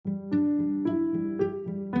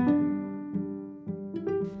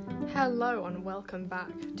Hello and welcome back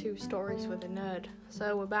to Stories with a Nerd.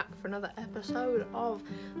 So we're back for another episode of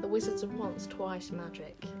The Wizards of Once Twice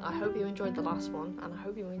Magic. I hope you enjoyed the last one and I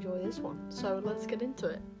hope you enjoy this one. So let's get into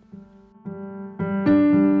it.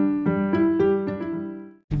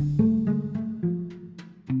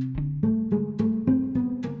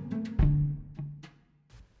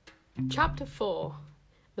 Chapter 4.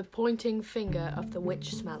 The Pointing Finger of the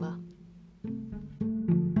Witch Smeller.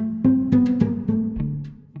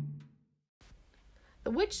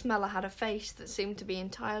 The Witch Smeller had a face that seemed to be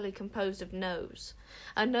entirely composed of nose,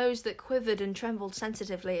 a nose that quivered and trembled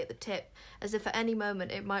sensitively at the tip, as if at any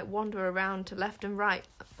moment it might wander around to left and right,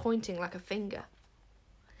 pointing like a finger.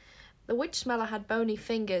 The Witch Smeller had bony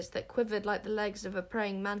fingers that quivered like the legs of a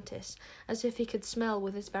praying mantis, as if he could smell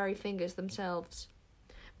with his very fingers themselves.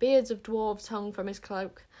 Beards of dwarves hung from his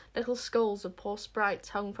cloak, little skulls of poor sprites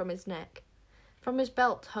hung from his neck. From his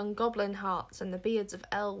belt hung goblin hearts and the beards of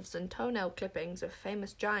elves and toenail clippings of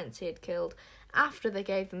famous giants he had killed after they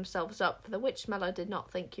gave themselves up, for the Witch Smeller did not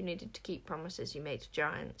think you needed to keep promises you made to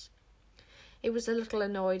giants. He was a little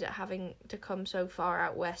annoyed at having to come so far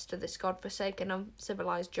out west to this god-forsaken,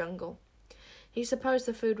 uncivilized jungle. He supposed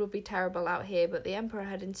the food would be terrible out here, but the Emperor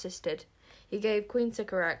had insisted. He gave Queen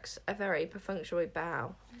Sycorax a very perfunctory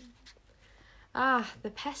bow. "Ah, the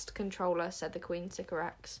pest controller," said the Queen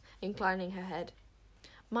Sycorax, inclining her head.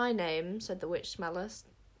 "My name," said the Witch Smeller,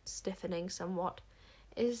 stiffening somewhat,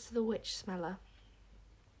 "is the Witch Smeller."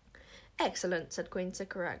 "Excellent," said Queen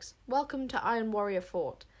Sycorax. "Welcome to Iron Warrior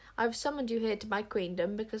Fort. I've summoned you here to my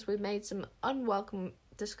queendom because we've made some unwelcome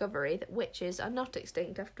discovery that witches are not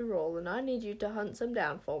extinct after all, and I need you to hunt some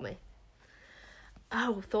down for me."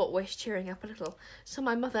 "Oh," thought Wish, cheering up a little, "so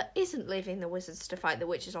my mother isn't leaving the wizards to fight the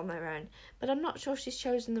witches on their own, but I'm not sure she's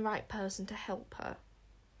chosen the right person to help her."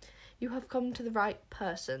 "You have come to the right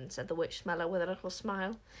person," said the Witch Smeller with a little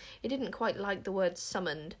smile. He didn't quite like the word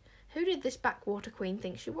summoned. Who did this backwater queen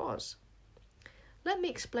think she was? "Let me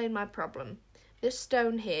explain my problem. This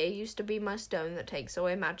stone here used to be my stone that takes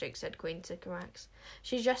away magic," said Queen Sycorax.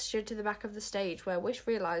 She gestured to the back of the stage, where Wish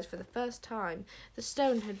realised for the first time the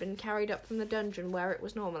stone had been carried up from the dungeon where it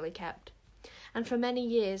was normally kept. "And for many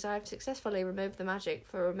years I have successfully removed the magic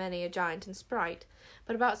for many a giant and sprite,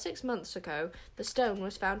 but about 6 months ago the stone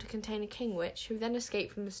was found to contain a king witch, who then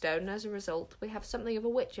escaped from the stone, and as a result we have something of a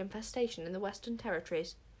witch infestation in the Western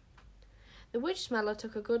Territories." The Witch Smeller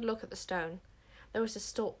took a good look at the stone. There was a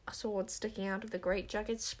sword sticking out of the great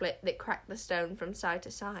jagged split that cracked the stone from side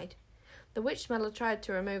to side. The Witch Smeller tried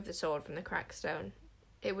to remove the sword from the cracked stone.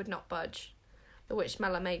 It would not budge. The Witch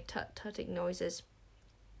Smeller made tut-tutting noises.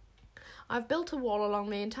 "I've built a wall along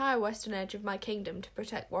the entire western edge of my kingdom to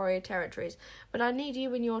protect warrior territories, but I need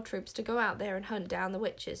you and your troops to go out there and hunt down the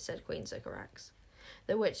witches," said Queen Sycorax.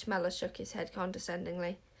 The Witch Smeller shook his head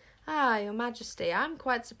condescendingly. "Ah, your majesty, I'm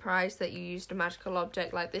quite surprised that you used a magical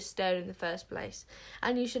object like this stone in the first place,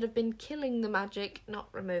 and you should have been killing the magic,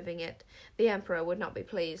 not removing it. The Emperor would not be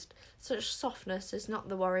pleased. Such softness is not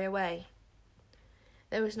the warrior way."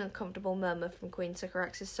 There was an uncomfortable murmur from Queen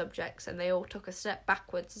Sycorax's subjects, and they all took a step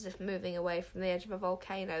backwards as if moving away from the edge of a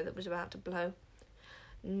volcano that was about to blow.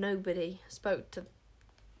 Nobody spoke to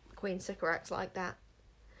Queen Sycorax like that.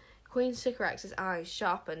 Queen Sycorax's eyes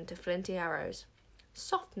sharpened to flinty arrows.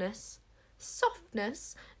 "Softness?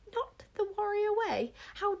 Softness? Not the warrior way?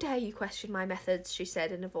 How dare you question my methods?" she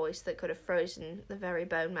said in a voice that could have frozen the very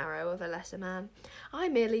bone marrow of a lesser man. "I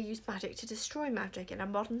merely use magic to destroy magic in a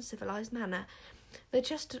modern civilized manner.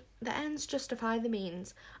 The ends justify the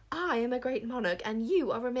means. I am a great monarch, and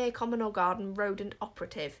you are a mere common or garden rodent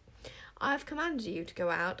operative. I have commanded you to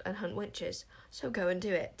go out and hunt witches, so go and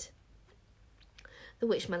do it." The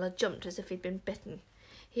Witch Smeller jumped as if he'd been bitten.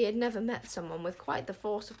 He had never met someone with quite the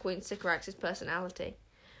force of Queen Sycorax's personality.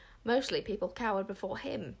 Mostly people cowered before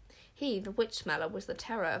him. He, the Witch Smeller, was the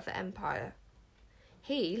terror of the Empire.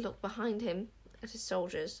 He looked behind him at his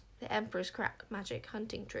soldiers, the Emperor's crack magic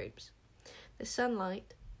hunting troops. The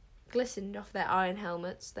sunlight glistened off their iron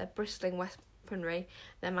helmets, their bristling weaponry,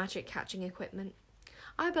 their magic-catching equipment.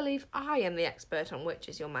 "I believe I am the expert on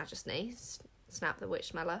witches, your majesty," snapped the Witch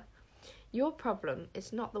Smeller. "Your problem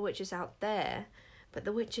is not the witches out there, but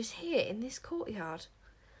the witches here in this courtyard."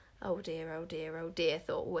 Oh dear, oh dear, oh dear,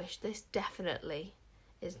 thought Wish. This definitely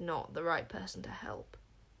is not the right person to help.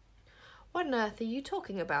 "What on earth are you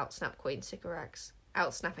talking about?" snapped Queen Sycorax,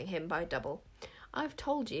 outsnapping him by double. "I've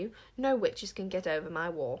told you, no witches can get over my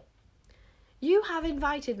wall." "You have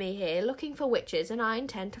invited me here looking for witches, and I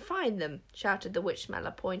intend to find them," shouted the Witch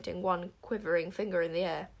Smeller, pointing one quivering finger in the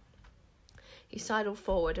air. He sidled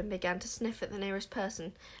forward and began to sniff at the nearest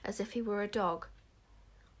person, as if he were a dog.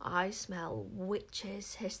 I smell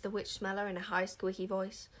witches, hissed the witch smeller in a high, squeaky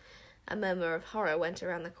voice. A murmur of horror went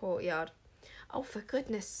around the courtyard. Oh, for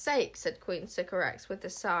goodness sake, said Queen Sycorax with a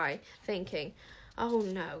sigh, thinking, oh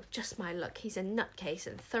no, just my luck, he's a nutcase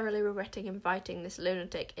and thoroughly regretting inviting this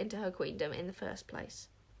lunatic into her queendom in the first place.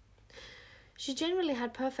 She generally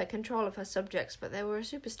had perfect control of her subjects, but they were a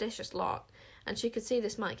superstitious lot, and she could see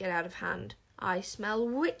this might get out of hand. I smell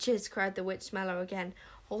witches, cried the witch smeller again,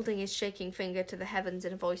 holding his shaking finger to the heavens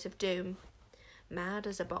in a voice of doom. Mad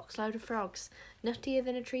as a boxload of frogs, nuttier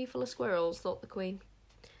than a tree full of squirrels, thought the queen.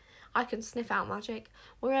 I can sniff out magic,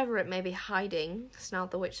 wherever it may be hiding,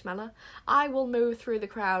 snarled the witch smeller. I will move through the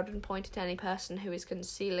crowd and point at any person who is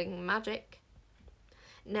concealing magic.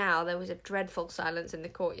 Now there was a dreadful silence in the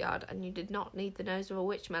courtyard, and you did not need the nose of a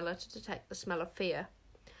witch smeller to detect the smell of fear,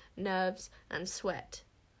 nerves, and sweat.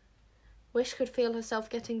 Wish could feel herself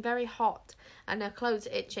getting very hot, and her clothes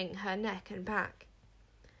itching her neck and back.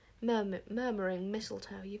 Murmuring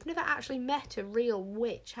mistletoe, you've never actually met a real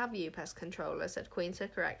witch, have you, Pest Controller? Said Queen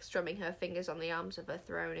Sycorax, strumming her fingers on the arms of her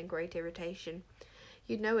throne in great irritation.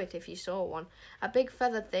 You'd know it if you saw one. A big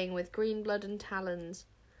feathered thing with green blood and talons.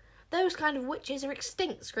 Those kind of witches are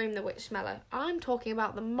extinct, screamed the witch smeller. I'm talking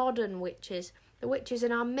about the modern witches, the witches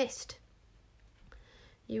in our midst.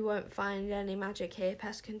 You won't find any magic here,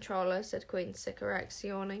 Pest Controller, said Queen Sycorax,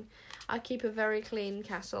 yawning. I keep a very clean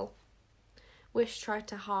castle. Wish tried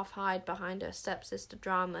to half hide behind her stepsister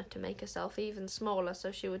Drama to make herself even smaller so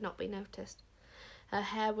she would not be noticed. Her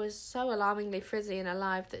hair was so alarmingly frizzy and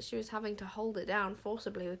alive that she was having to hold it down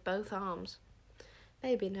forcibly with both arms.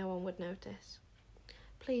 Maybe no one would notice.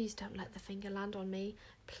 Please don't let the finger land on me.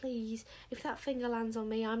 Please. If that finger lands on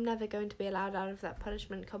me, I'm never going to be allowed out of that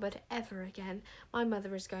punishment cupboard ever again. My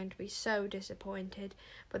mother is going to be so disappointed.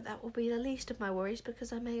 But that will be the least of my worries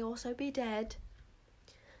because I may also be dead.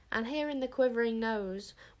 And here in the quivering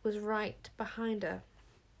nose was right behind her.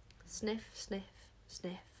 Sniff, sniff,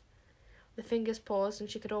 sniff. The fingers paused and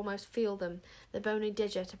she could almost feel them, the bony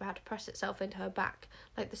digit about to press itself into her back,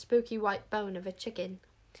 like the spooky white bone of a chicken.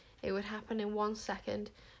 It would happen in 1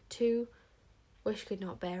 second. 2. Wish could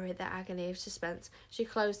not bear it, the agony of suspense. She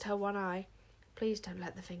closed her one eye. Please don't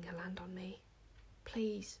let the finger land on me.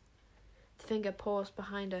 Please. The finger paused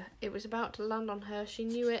behind her. It was about to land on her. She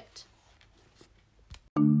knew it.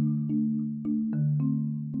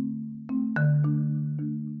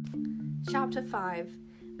 Chapter 5.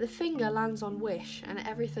 The finger lands on Wish and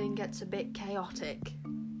everything gets a bit chaotic.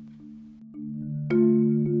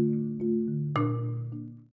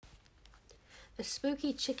 The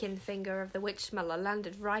spooky chicken finger of the witch smeller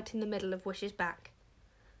landed right in the middle of Wish's back.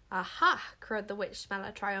 Aha! Crowed the witch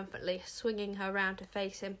smeller triumphantly, swinging her round to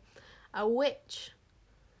face him. A witch!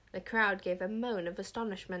 The crowd gave a moan of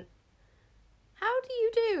astonishment. How do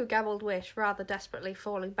you do? Gabbled Wish, rather desperately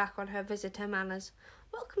falling back on her visitor manners.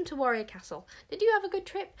 Welcome to Warrior Castle. Did you have a good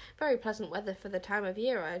trip? Very pleasant weather for the time of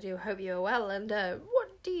year. I do hope you are well. And,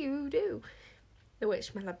 what do you do? The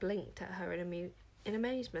witch smeller blinked at her in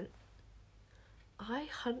amazement. I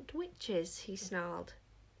hunt witches, he snarled.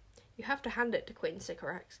 You have to hand it to Queen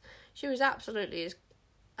Sycorax. She was absolutely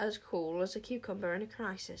as cool as a cucumber in a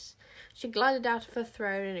crisis. She glided out of her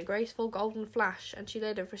throne in a graceful golden flash, and she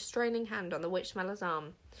laid a restraining hand on the witch smeller's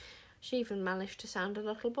arm. She even managed to sound a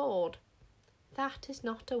little bored. That is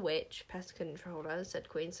not a witch, Pest Controller, said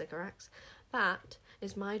Queen Sycorax. That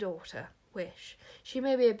is my daughter, Wish. She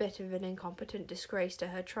may be a bit of an incompetent disgrace to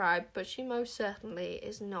her tribe, but she most certainly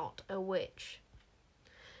is not a witch.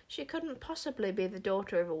 She couldn't possibly be the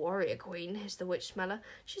daughter of a warrior queen, hissed the witch smeller.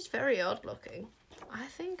 She's very odd-looking. I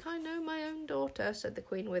think I know my own daughter, said the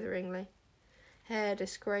queen witheringly. Hair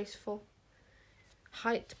disgraceful.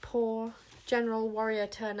 Height poor. General warrior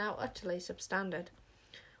turnout utterly substandard.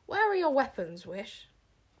 Where are your weapons, Wish?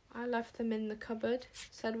 I left them in the cupboard,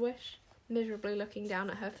 said Wish, miserably looking down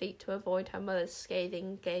at her feet to avoid her mother's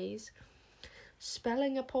scathing gaze.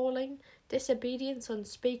 Spelling appalling. Disobedience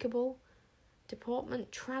unspeakable.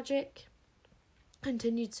 Deportment tragic,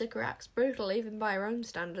 continued Sycorax, brutal even by her own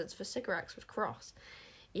standards, for Sycorax was cross.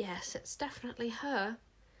 Yes, it's definitely her.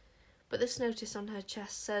 But this notice on her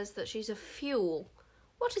chest says that she's a fuel.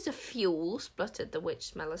 What is a fuel? Spluttered the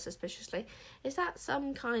witch smeller suspiciously. Is that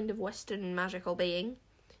some kind of Western magical being?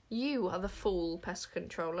 You are the fool, Pest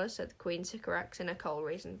Controller, said Queen Sycorax in a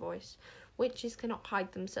coal-reasoned voice. Witches cannot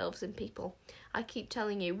hide themselves in people. I keep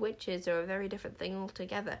telling you, witches are a very different thing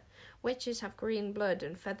altogether. Witches have green blood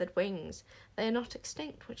and feathered wings. They are not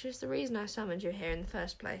extinct, which is the reason I summoned you here in the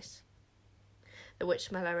first place. The witch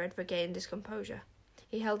smeller had regained his composure.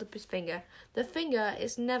 He held up his finger. The finger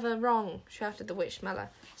is never wrong, shouted the witch smeller.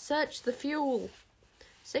 Search the fuel.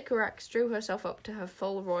 Sycorax drew herself up to her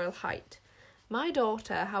full royal height. My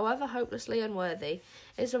daughter, however hopelessly unworthy,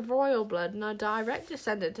 is of royal blood and a direct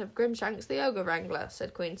descendant of Grimshanks the Ogre Wrangler,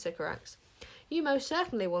 said Queen Sycorax. You most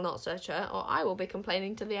certainly will not search her, or I will be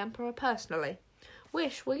complaining to the Emperor personally.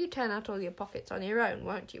 Wish, will you turn out all your pockets on your own,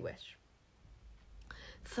 won't you, Wish?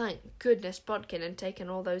 Thank goodness Bodkin had taken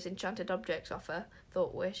all those enchanted objects off her,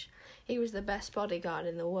 thought Wish. He was the best bodyguard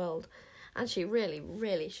in the world, and she really,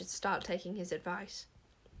 really should start taking his advice.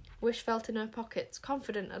 Wish felt in her pockets,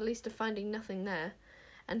 confident at least of finding nothing there,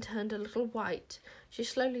 and turned a little white. She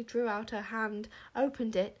slowly drew out her hand,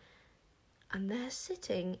 opened it, and there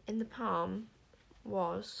sitting in the palm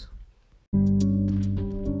was...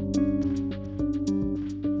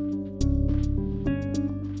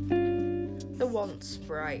 the Want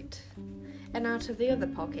Sprite. And out of the other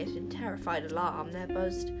pocket, in terrified alarm, there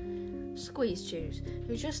buzzed Squeeze Shoes,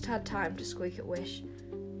 who just had time to squeak at Wish,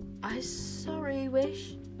 "I'm sorry,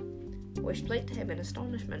 Wish." Wish blinked at him in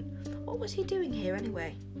astonishment. What was he doing here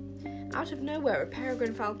anyway? Out of nowhere, a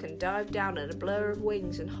peregrine falcon dived down in a blur of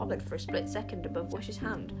wings and hovered for a split second above Wish's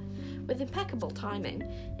hand. With impeccable timing,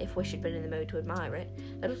 if Wish had been in the mood to admire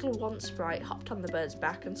it, the little Want Sprite hopped on the bird's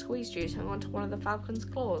back and Squeeze Juice hung onto one of the falcon's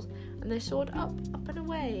claws, and they soared up and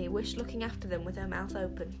away, Wish looking after them with her mouth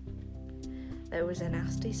open. There was a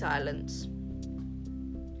nasty silence.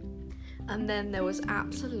 And then there was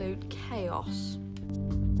absolute chaos.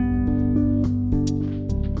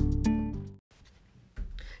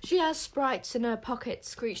 She has sprites in her pockets,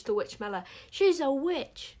 screeched the Witchmeller. She's a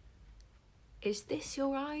witch. Is this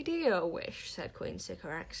your idea, Wish, said Queen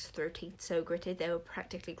Sycorax, through teeth so gritted they were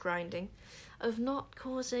practically grinding, of not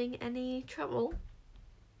causing any trouble?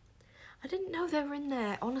 I didn't know they were in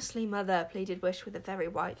there, honestly, Mother, pleaded Wish with a very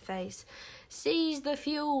white face. Seize the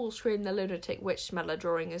fuel, screamed the lunatic Witchmeller,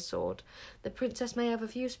 drawing his sword. The princess may have a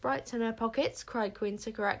few sprites in her pockets, cried Queen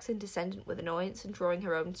Sycorax, indecendent with annoyance and drawing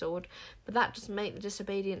her own sword, but that doesn't make the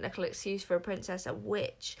disobedient little excuse for a princess a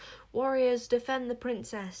witch. Warriors, defend the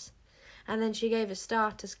princess. And then she gave a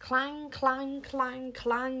start as clang, clang, clang,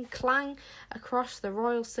 clang, clang, across the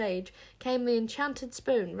royal stage came the enchanted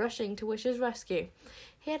spoon, rushing to Wish's rescue.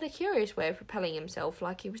 He had a curious way of propelling himself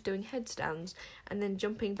like he was doing headstands, and then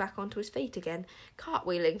jumping back onto his feet again,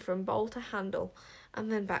 cartwheeling from bowl to handle,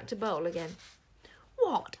 and then back to bowl again.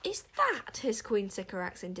 What is that? Hissed Queen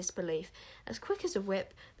Sycorax in disbelief. As quick as a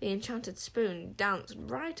whip, the enchanted spoon danced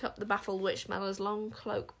right up the baffled Witchmeller's long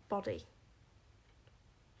cloak body.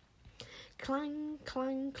 Clang,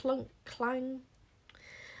 clang, clunk, clang.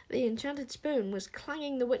 The enchanted spoon was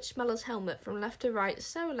clanging the Witchmeller's helmet from left to right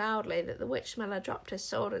so loudly that the Witchmeller dropped his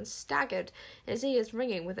sword and staggered, his ears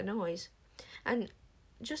ringing with the noise. And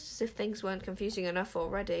just as if things weren't confusing enough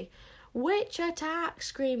already, "Witch attack!"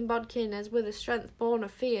 screamed Bodkin, as with a strength born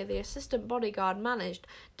of fear the assistant bodyguard managed,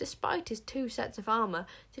 despite his 2 sets of armour,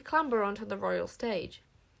 to clamber onto the royal stage.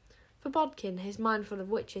 For Bodkin, his mind full of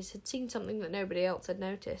witches, had seen something that nobody else had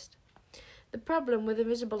noticed. The problem with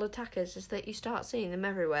invisible attackers is that you start seeing them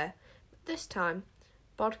everywhere. But this time,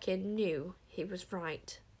 Bodkin knew he was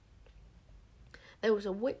right. There was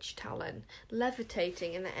a witch talon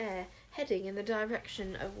levitating in the air, heading in the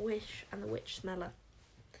direction of Wish and the Witchmeller.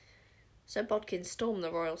 So Bodkin stormed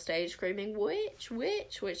the royal stage, screaming, "Witch,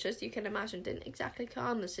 witch," which, as you can imagine, didn't exactly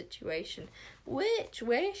calm the situation. "Witch,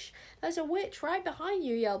 Wish! There's a witch right behind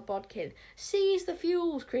you," yelled Bodkin. "Seize the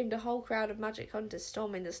fuel!" screamed a whole crowd of magic hunters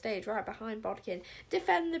storming the stage right behind Bodkin.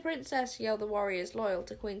 "Defend the princess!" yelled the warriors loyal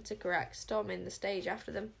to Queen Sycorax, storming the stage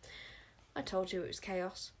after them. I told you it was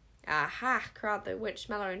chaos. "Aha!" cried the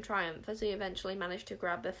Witchmeller in triumph, as he eventually managed to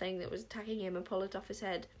grab the thing that was attacking him and pull it off his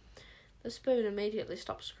head. The spoon immediately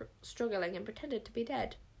stopped struggling and pretended to be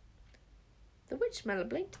dead. The Witchmeller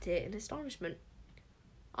blinked at it in astonishment.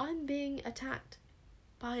 "I'm being attacked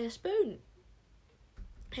by a spoon."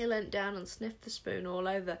 He leant down and sniffed the spoon all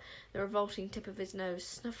over, the revolting tip of his nose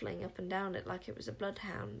snuffling up and down it like it was a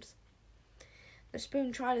bloodhound's. The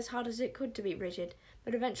spoon tried as hard as it could to be rigid,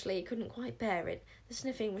 but eventually he couldn't quite bear it. The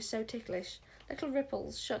sniffing was so ticklish. Little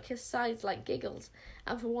ripples shook his sides like giggles,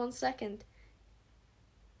 and for 1 second,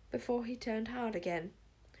 before he turned hard again.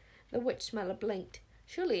 The Witchmeller blinked.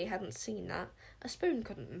 Surely he hadn't seen that. A spoon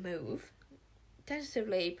couldn't move.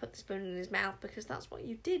 Tentatively, he put the spoon in his mouth, because that's what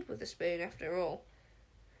you did with a spoon, after all.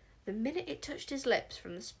 The minute it touched his lips,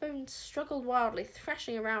 the spoon struggled wildly,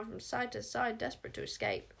 thrashing around from side to side, desperate to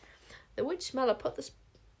escape. The Witchmeller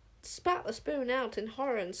spat the spoon out in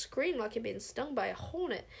horror and screamed like he'd been stung by a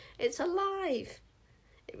hornet. "It's alive!"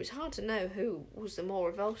 It was hard to know who was the more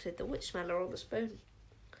revolted, the Witchmeller or the spoon.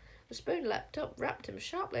 The spoon leapt up, rapped him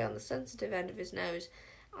sharply on the sensitive end of his nose,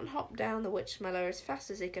 and hopped down the witch smeller as fast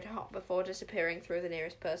as he could hop before disappearing through the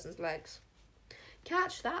nearest person's legs.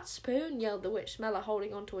 "Catch that spoon," yelled the witch smeller,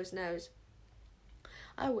 holding onto his nose.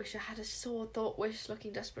 "I wish I had a sword," thought Wish,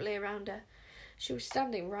 looking desperately around her. She was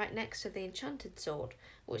standing right next to the enchanted sword,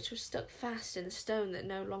 which was stuck fast in a stone that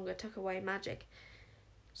no longer took away magic.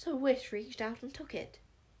 So Wish reached out and took it.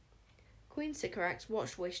 Queen Sycorax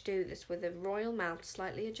watched Wish do this with her royal mouth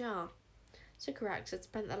slightly ajar. Sycorax had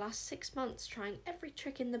spent the last 6 months trying every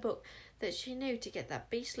trick in the book that she knew to get that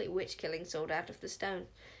beastly witch-killing sword out of the stone.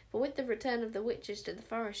 For with the return of the witches to the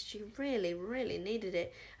forest, she really, really needed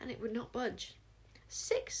it, and it would not budge.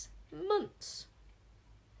 6 months!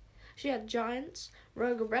 She had giants,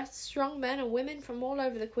 rogue-breaths, strong men and women from all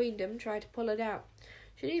over the queendom try to pull it out.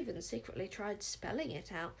 She'd even secretly tried spelling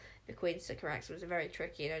it out, but Queen Sycorax was a very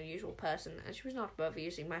tricky and unusual person, and she was not above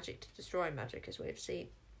using magic to destroy magic, as we have seen.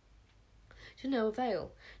 To no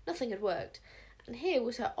avail. Nothing had worked, and here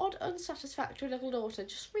was her odd, unsatisfactory little daughter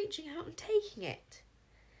just reaching out and taking it.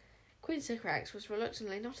 Queen Sycorax was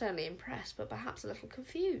reluctantly not only impressed, but perhaps a little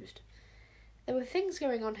confused. There were things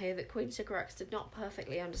going on here that Queen Sycorax did not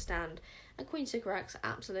perfectly understand, and Queen Sycorax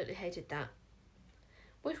absolutely hated that.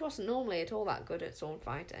 Wish wasn't normally at all that good at sword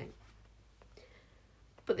fighting.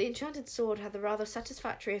 But the enchanted sword had the rather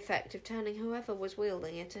satisfactory effect of turning whoever was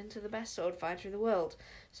wielding it into the best sword fighter in the world,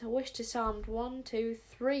 so Wish disarmed 1, 2,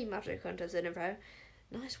 3 magic hunters in a row.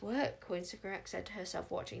 "Nice work," Queen Sycorax said to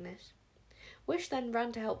herself watching this. Wish then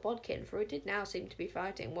ran to help Bodkin, for he did now seem to be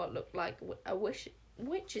fighting what looked like a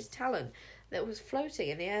witch's talon that was floating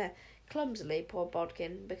in the air. Clumsily, poor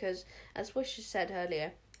Bodkin, because, as Wish had said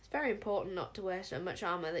earlier, it's very important not to wear so much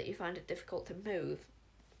armour that you find it difficult to move.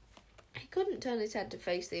 He couldn't turn his head to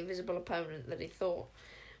face the invisible opponent that he thought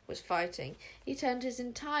was fighting. He turned his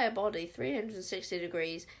entire body 360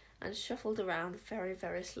 degrees and shuffled around very,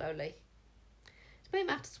 very slowly. To make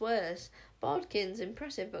matters worse, Bodkin's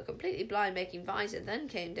impressive but completely blind-making visor then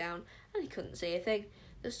came down, and he couldn't see a thing.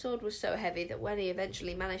 The sword was so heavy that when he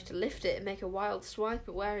eventually managed to lift it and make a wild swipe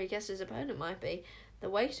at where he guessed his opponent might be, the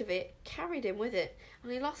weight of it carried him with it,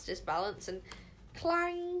 and he lost his balance and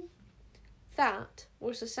clang! That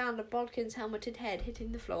was the sound of Bodkin's helmeted head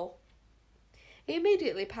hitting the floor. He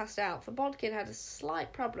immediately passed out, for Bodkin had a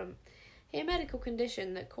slight problem. He had a medical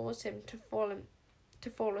condition that caused him to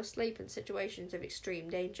fall asleep in situations of extreme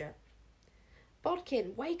danger.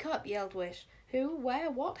 "Bodkin, wake up!" yelled Wish. "Who?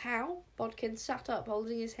 Where? What? How?" Bodkin sat up,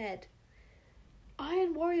 holding his head.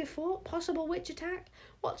 "Iron Warrior Fort? Possible witch attack?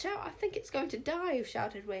 Watch out, I think it's going to dive!"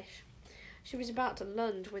 shouted Wish. She was about to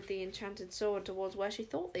lunge with the enchanted sword towards where she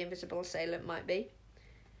thought the invisible assailant might be.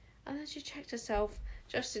 And then she checked herself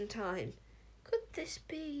just in time. Could this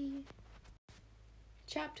be...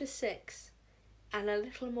 Chapter 6. And a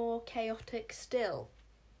little more chaotic still.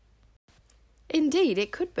 Indeed,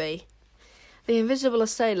 it could be. The invisible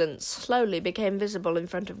assailant slowly became visible in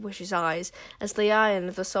front of Wish's eyes as the iron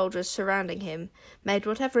of the soldiers surrounding him made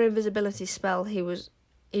whatever invisibility spell he was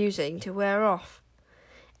using to wear off.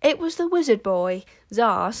 It was the wizard boy,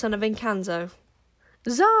 Zar, son of Incanzo.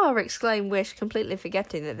 "Zar!" exclaimed Wish, completely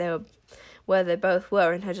forgetting that they were where they both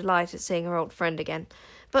were in her delight at seeing her old friend again.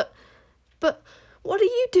 But, what are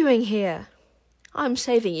you doing here?" "I'm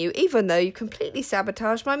saving you, even though you completely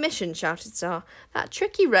sabotaged my mission," shouted Zar. "That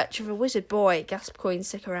tricky wretch of a wizard boy," gasped Queen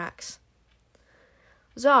Sycorax.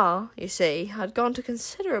 Zar, you see, had gone to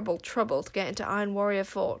considerable trouble to get into Iron Warrior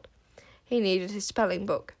Fort. He needed his spelling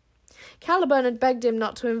book. Caliburn had begged him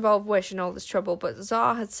not to involve Wish in all this trouble, but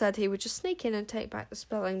Zar had said he would just sneak in and take back the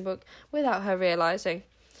spelling book without her realising.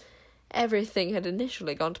 Everything had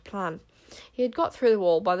initially gone to plan. He had got through the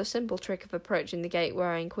wall by the simple trick of approaching the gate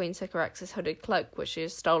wearing Queen Sycorax's hooded cloak, which she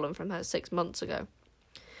had stolen from her 6 months ago.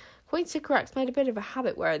 Queen Sycorax made a bit of a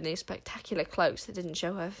habit wearing these spectacular cloaks that didn't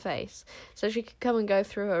show her face, so she could come and go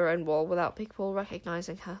through her own wall without people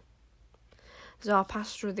recognising her. Zar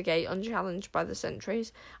passed through the gate unchallenged by the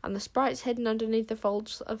sentries, and the sprites hidden underneath the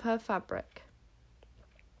folds of her fabric.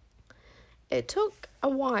 It took a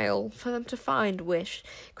while for them to find Wish,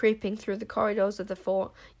 creeping through the corridors of the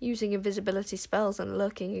fort, using invisibility spells and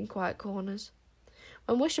lurking in quiet corners.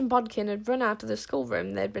 When Wish and Bodkin had run out of the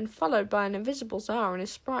schoolroom, they had been followed by an invisible Zar and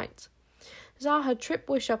his sprites. Zar had tripped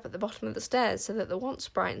Wish up at the bottom of the stairs so that the once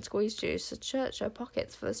sprite and Squeeze Juice had searched her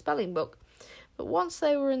pockets for the spelling book. But once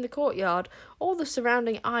they were in the courtyard, all the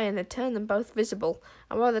surrounding iron had turned them both visible,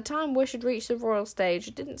 and by the time Wish had reached the royal stage,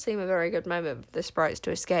 it didn't seem a very good moment for the sprites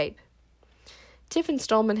to escape.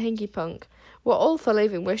 Tiffenstorm and Hinky Punk were all for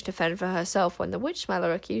leaving Wish to fend for herself when the witch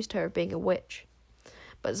smeller accused her of being a witch.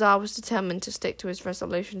 But Zar was determined to stick to his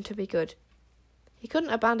resolution to be good. He couldn't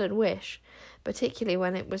abandon Wish, particularly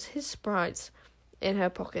when it was his sprites in her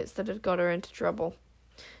pockets that had got her into trouble.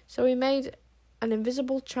 So he made an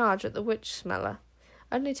invisible charge at the witch smeller,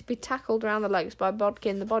 only to be tackled round the legs by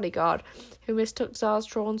Bodkin the bodyguard, who mistook Tsar's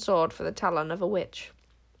drawn sword for the talon of a witch.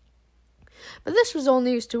 But this was all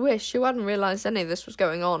news to Wish, who hadn't realised any of this was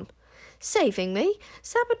going on. Saving me?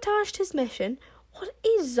 Sabotaged his mission? What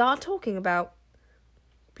is Tsar talking about?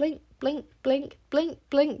 Blink, blink, blink, blink,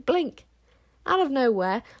 blink, blink. Out of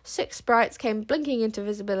nowhere, 6 sprites came blinking into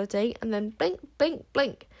visibility, and then blink, blink,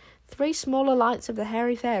 blink, 3 smaller lights of the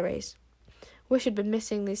hairy fairies. Wish had been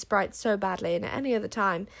missing these sprites so badly, and at any other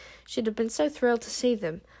time she'd have been so thrilled to see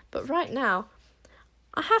them. But right now,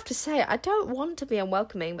 I have to say, I don't want to be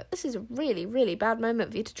unwelcoming, but this is a really, really bad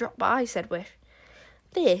moment for you to drop by, said Wish.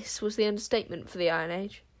 This was the understatement for the Iron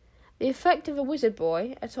Age. The effect of a wizard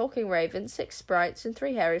boy, a talking raven, 6 sprites, and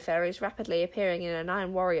 3 hairy fairies rapidly appearing in an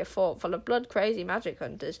Iron Warrior fort full of blood-crazy magic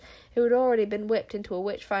hunters who had already been whipped into a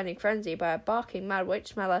witch-finding frenzy by a barking mad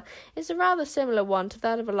witch smeller is a rather similar one to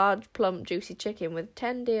that of a large, plump, juicy chicken with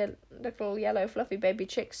 10 dear little yellow fluffy baby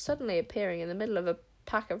chicks suddenly appearing in the middle of a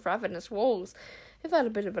pack of ravenous wolves who've had a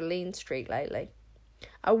bit of a lean streak lately.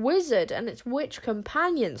 A wizard and its witch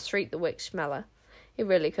companions, shrieked the witch smeller. He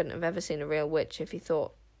really couldn't have ever seen a real witch if he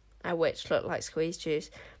thought a witch looked like squeeze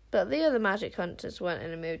juice, but the other magic hunters weren't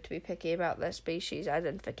in a mood to be picky about their species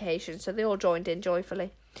identification, so they all joined in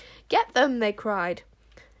joyfully. Get them, they cried.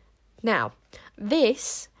 Now,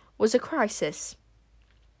 this was a crisis.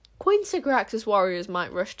 Queen Sycorax's warriors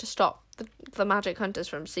might rush to stop the magic hunters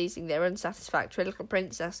from seizing their unsatisfactory little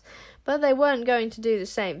princess, but they weren't going to do the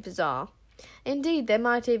same for Tsar. Indeed, they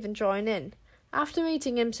might even join in. After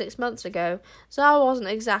meeting him 6 months ago, Tsar wasn't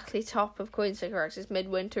exactly top of Queen Sycorax's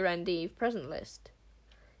midwinter end eve present list.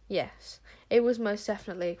 Yes, it was most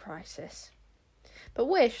definitely a crisis. But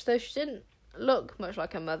Wish, though she didn't look much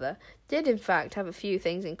like her mother, did in fact have a few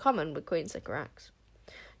things in common with Queen Sycorax.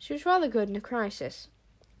 She was rather good in a crisis.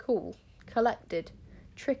 Cool, collected,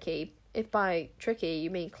 tricky, if by tricky you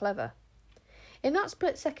mean clever. In that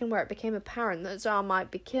split second where it became apparent that Tsar might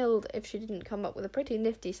be killed if she didn't come up with a pretty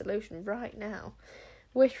nifty solution right now,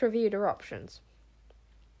 Wish reviewed her options.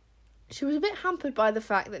 She was a bit hampered by the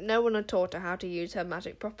fact that no one had taught her how to use her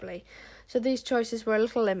magic properly, so these choices were a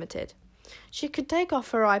little limited. She could take off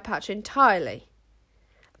her eye patch entirely.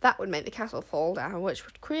 That would make the castle fall down, which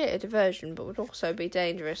would create a diversion, but would also be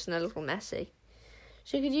dangerous and a little messy.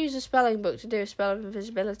 She could use a spelling book to do a spell of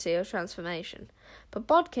invisibility or transformation, but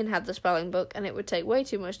Bodkin had the spelling book, and it would take way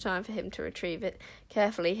too much time for him to retrieve it,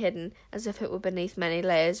 carefully hidden as if it were beneath many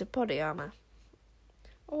layers of body armour.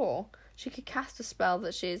 Or she could cast a spell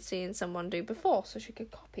that she had seen someone do before, so she could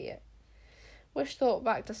copy it. Wish thought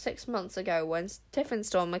back to 6 months ago when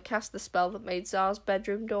Tiffenstorm had cast the spell that made Tsar's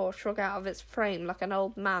bedroom door shrug out of its frame like an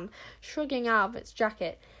old man shrugging out of its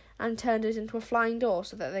jacket, and turned it into a flying door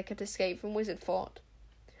so that they could escape from Wizard Fort.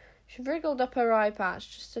 She wriggled up her eye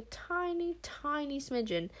patch just a tiny, tiny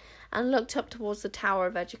smidgen and looked up towards the Tower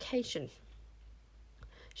of Education.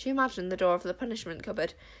 She imagined the door of the punishment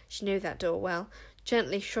cupboard. She knew that door well,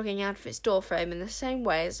 gently shrugging out of its doorframe in the same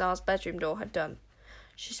way as Tsar's bedroom door had done.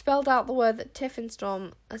 She spelled out the word that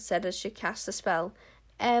Tiffenstorm had said as she cast the spell,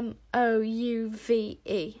 M-O-U-V-E.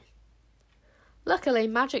 Luckily,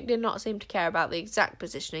 magic did not seem to care about the exact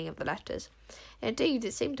positioning of the letters. Indeed,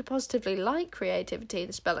 it seemed to positively like creativity in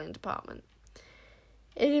the spelling department.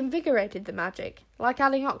 It invigorated the magic, like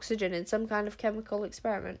adding oxygen in some kind of chemical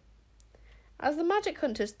experiment. As the magic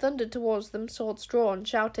hunters thundered towards them, swords drawn,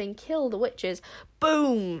 shouting, "Kill the witches!"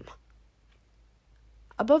 Boom!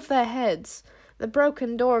 Above their heads, the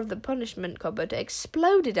broken door of the punishment cupboard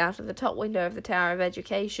exploded out of the top window of the Tower of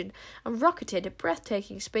Education and rocketed at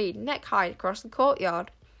breathtaking speed, neck-high across the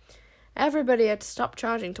courtyard. Everybody had to stop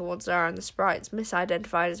charging towards Tsar and the sprites,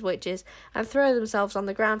 misidentified as witches, and throw themselves on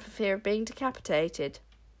the ground for fear of being decapitated.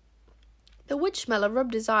 The witch smeller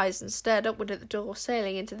rubbed his eyes and stared upward at the door,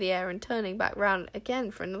 sailing into the air and turning back round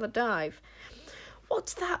again for another dive.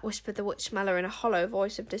 "What's that?" whispered the witch smeller in a hollow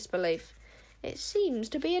voice of disbelief. "It seems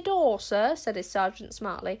to be a door, sir," said his sergeant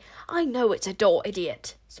smartly. "I know it's a door,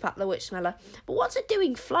 idiot," spat the witch smeller. "But what's it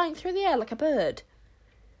doing flying through the air like a bird?"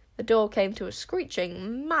 The door came to a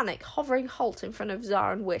screeching, manic, hovering halt in front of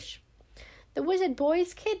Tsar and Wish. "The wizard boy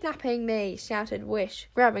is kidnapping me," shouted Wish,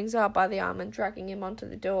 grabbing Tsar by the arm and dragging him onto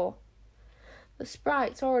the door. The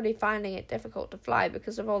sprites, already finding it difficult to fly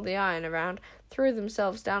because of all the iron around, threw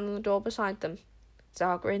themselves down on the door beside them.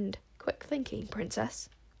 Tsar grinned. "Quick thinking, princess."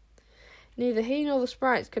 Neither he nor the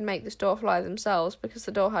sprites could make this door fly themselves because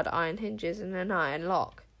the door had iron hinges and an iron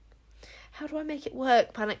lock. "How do I make it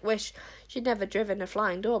work?" panicked Wish. She'd never driven a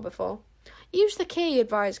flying door before. Use the key,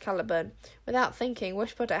 advised Caliban. Without thinking,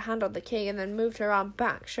 Wish put her hand on the key and then moved her arm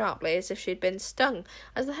back sharply as if she had been stung,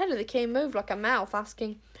 as the head of the key moved like a mouth,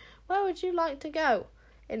 asking, "Where would you like to go?"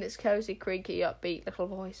 in its cosy, creaky, upbeat little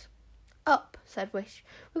voice. "Up," said Wish.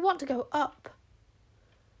 "We want to go up."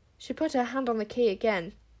 She put her hand on the key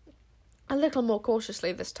again, a little more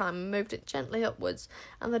cautiously this time, and moved it gently upwards,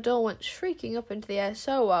 and the door went shrieking up into the air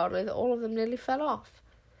so wildly that all of them nearly fell off.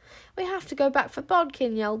 "We have to go back for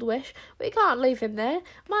Bodkin," yelled Wish. "We can't leave him there.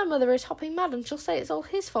 My mother is hopping mad, and she'll say it's all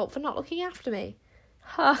his fault for not looking after me."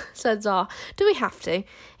 "Ha," said Tsar. "Do we have to?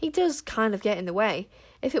 He does kind of get in the way.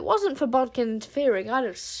 If it wasn't for Bodkin interfering, I'd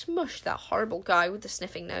have smushed that horrible guy with the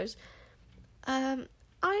sniffing nose."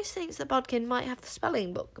 I think that Bodkin might have the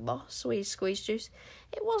spelling book, boss," wheezed Squeeze Juice.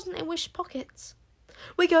 "It wasn't in Wish's pockets."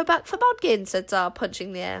 "We go back for Bodkin," said Tsar,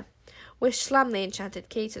 punching the air. Wish slammed the enchanted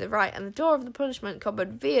key to the right, and the door of the punishment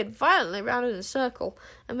cupboard veered violently round in a circle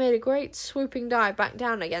and made a great swooping dive back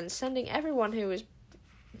down again, sending everyone who was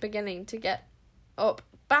beginning to get up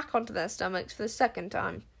back onto their stomachs for the second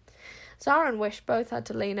time. Tsar and Wish both had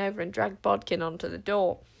to lean over and drag Bodkin onto the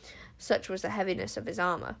door. Such was the heaviness of his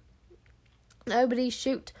armour. "Nobody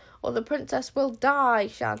shoot, or the princess will die,"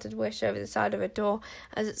 shouted Wish over the side of her door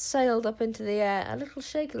as it sailed up into the air, a little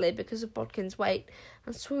shakily because of Bodkin's weight,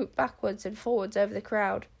 and swooped backwards and forwards over the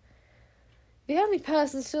crowd. The only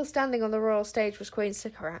person still standing on the royal stage was Queen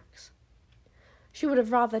Sycorax. She would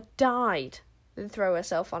have rather died than throw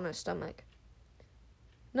herself on her stomach.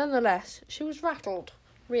 Nonetheless, she was rattled,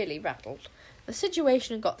 really rattled. The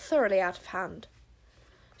situation had got thoroughly out of hand.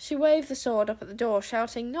 She waved the sword up at the door,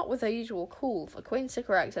 shouting, not with her usual cool, for Queen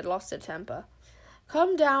Sycorax had lost her temper,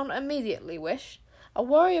 "Come down immediately, Wish. A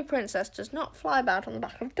warrior princess does not fly about on the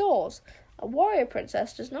back of doors. A warrior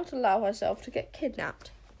princess does not allow herself to get kidnapped."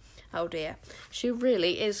 "Oh dear, she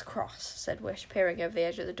really is cross," said Wish, peering over the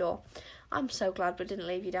edge of the door. "I'm so glad we didn't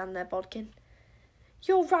leave you down there, Bodkin."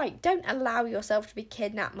 "You're right, don't allow yourself to be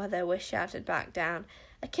kidnapped, Mother," Wish shouted back down.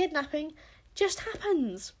 "A kidnapping just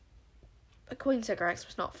happens." But Queen Sycorax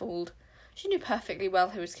was not fooled. She knew perfectly well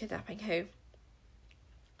who was kidnapping who.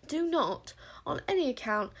 "Do not, on any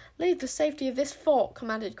account, leave the safety of this fort,"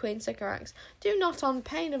 commanded Queen Sycorax. "Do not, on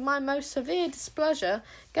pain of my most severe displeasure,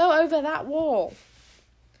 go over that wall."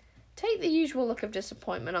 Take the usual look of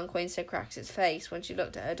disappointment on Queen Sycorax's face when she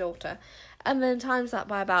looked at her daughter, and then times that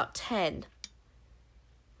by about 10.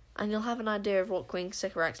 And you'll have an idea of what Queen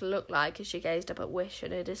Sycorax looked like as she gazed up at Wish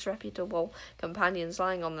and her disreputable companions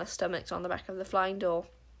lying on their stomachs on the back of the flying door.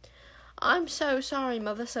 "I'm so sorry,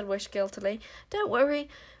 Mother," said Wish guiltily. "Don't worry,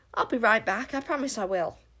 I'll be right back, I promise I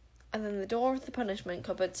will." And then the door of the punishment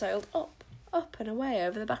cupboard sailed up, up and away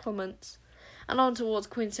over the battlements, and on towards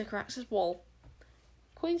Queen Sycorax's wall.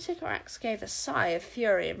 Queen Sycorax gave a sigh of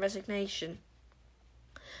fury and resignation.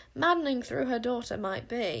 Maddening through her daughter might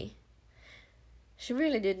be, she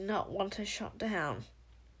really did not want her shot down.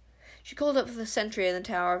 She called up for the sentry in the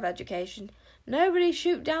Tower of Education. "Nobody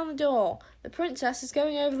shoot down the door. The princess is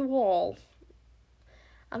going over the wall."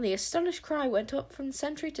 And the astonished cry went up from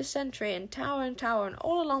sentry to sentry and tower and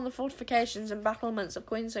all along the fortifications and battlements of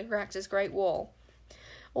Queen Sycorax's great wall.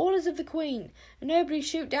 "Orders of the Queen. Nobody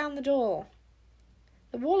shoot down the door."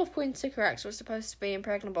 The wall of Queen Sycorax was supposed to be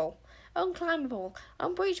impregnable, unclimbable,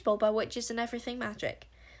 unbreachable by witches and everything magic.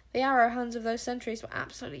 The arrow hands of those sentries were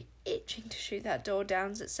absolutely itching to shoot that door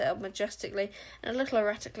down as it sailed majestically and a little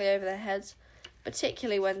erratically over their heads,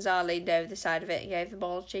 particularly when Tsar leaned over the side of it and gave the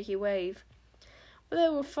ball a cheeky wave. But they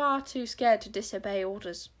were far too scared to disobey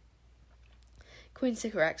orders. Queen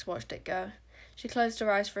Sycorax watched it go. She closed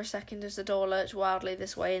her eyes for a second as the door lurched wildly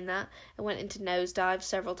this way and that, and went into nosedives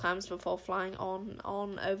several times before flying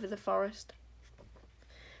on over the forest.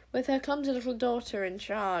 With her clumsy little daughter in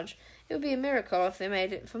charge, it would be a miracle if they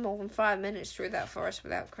made it for more than 5 minutes through that forest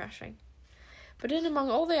without crashing. But in among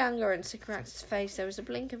all the anger in Sycorax's face there was a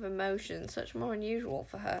blink of emotion, such more unusual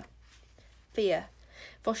for her. Fear,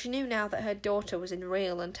 for she knew now that her daughter was in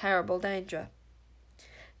real and terrible danger.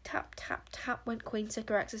 Tap, tap, tap went Queen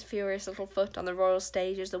Sycorax's furious little foot on the royal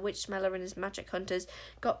stage as the witch-smeller and his magic hunters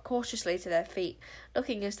got cautiously to their feet,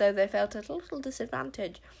 looking as though they felt at a little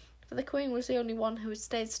disadvantage, for the Queen was the only one who had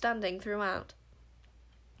stayed standing throughout.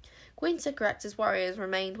 Queen Sycorax's warriors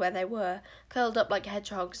remained where they were, curled up like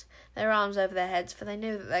hedgehogs, their arms over their heads, for they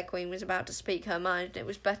knew that their Queen was about to speak her mind, and it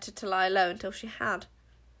was better to lie low until she had.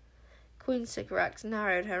 Queen Sycorax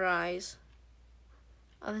narrowed her eyes,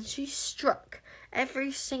 and then she struck,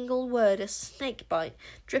 every single word a snake bite,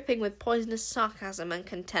 dripping with poisonous sarcasm and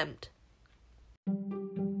contempt.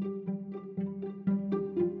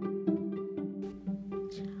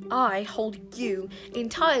 I hold you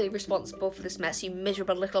entirely responsible for this mess, you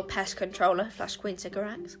miserable little pest controller, flashed Queen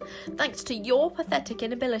Sycorax. Thanks to your pathetic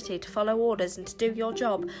inability to follow orders and to do your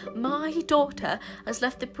job, my daughter has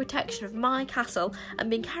left the protection of my castle and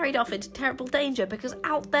been carried off into terrible danger because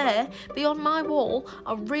out there, beyond my wall,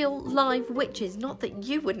 are real live witches. Not that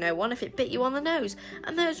you would know one if it bit you on the nose.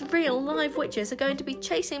 And those real live witches are going to be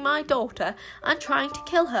chasing my daughter and trying to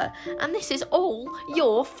kill her. And this is all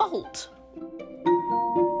your fault.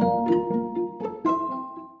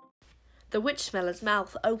 The witch-smeller's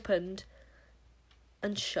mouth opened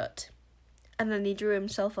and shut, and then he drew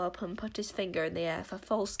himself up and put his finger in the air for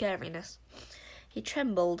full scariness. He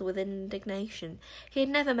trembled with indignation. He had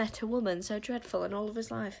never met a woman so dreadful in all of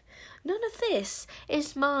his life. None of this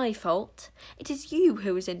is my fault. It is you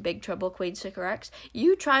who is in big trouble, Queen Sycorax.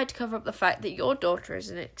 You tried to cover up the fact that your daughter is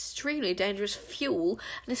an extremely dangerous fuel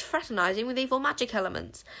and is fraternising with evil magic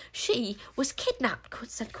elements. She was kidnapped,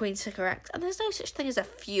 said Queen Sycorax, and there's no such thing as a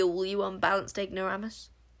fuel, you unbalanced ignoramus.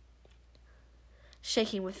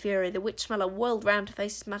 Shaking with fury, the witch-smeller whirled round to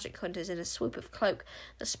face his magic hunters in a swoop of cloak,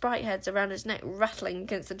 the sprite heads around his neck rattling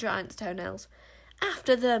against the giant's toenails.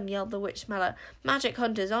 "After them," yelled the witch-smeller. "Magic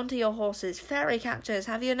hunters, onto your horses. Fairy catchers,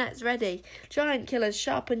 have your nets ready. Giant killers,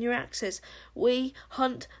 sharpen your axes. We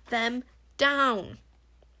hunt them down."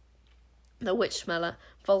 The witch-smeller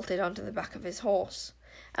vaulted onto the back of his horse,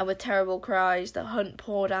 and with terrible cries the hunt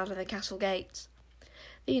poured out of the castle gates.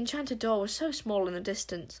 The enchanted door was so small in the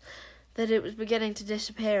distance that it was beginning to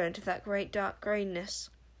disappear into that great dark greenness.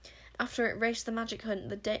 After it raced the magic hunt,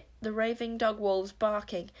 the raving dog wolves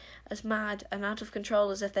barking, as mad and out of control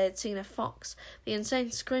as if they had seen a fox, the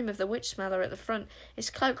insane scream of the witch-smeller at the front, his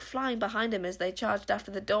cloak flying behind him as they charged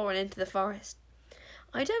after the door and into the forest.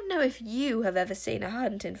 I don't know if you have ever seen a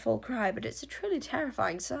hunt in full cry, but it's a truly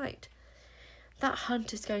terrifying sight. "That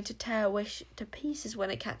hunt is going to tear Wish to pieces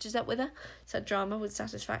when it catches up with her," said Drama with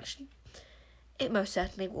satisfaction. "It most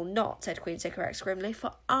certainly will not," said Queen Sycorax grimly,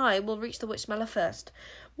 "for I will reach the witch-smeller first.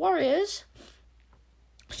 Warriors!"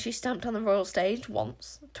 She stamped on the royal stage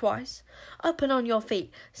once, twice. "Up and on your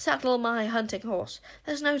feet. Saddle my hunting horse.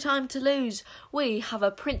 There's no time to lose. We have a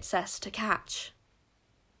princess to catch."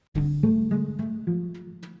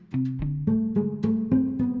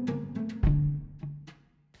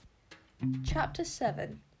 Chapter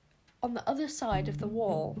 7. On the Other Side of the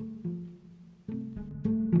Wall.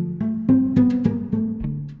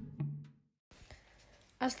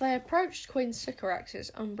 As they approached Queen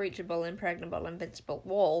Sycorax's unbreachable, impregnable, invincible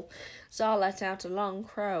wall, Tsar let out a long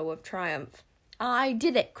crow of triumph. "I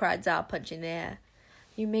did it!" cried Tsar, punching the air.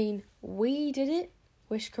 "You mean we did it?"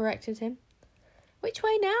 Wish corrected him. "Which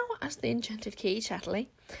way now?" asked the enchanted key chattily.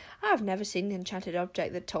 "I have never seen an enchanted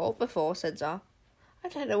object that talked before," said Tsar. "I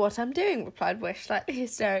don't know what I'm doing," replied Wish, slightly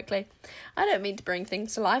hysterically. "I don't mean to bring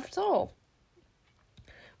things to life at all."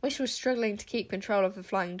 Wish was struggling to keep control of the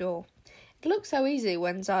flying door. It looked so easy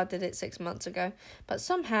when Tsar did it 6 months ago, but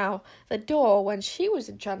somehow the door, when she was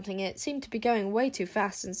enchanting it, seemed to be going way too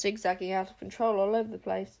fast and zigzagging out of control all over the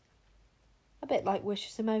place. A bit like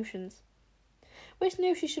Wish's emotions. Wish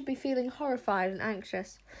knew she should be feeling horrified and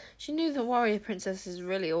anxious. She knew that warrior princesses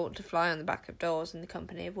really ought to fly on the back of doors in the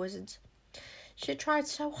company of wizards. She had tried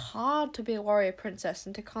so hard to be a warrior princess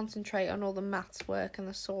and to concentrate on all the maths work and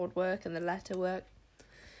the sword work and the letter work.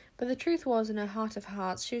 But the truth was, in her heart of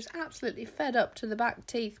hearts, she was absolutely fed up to the back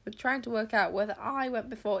teeth with trying to work out whether I went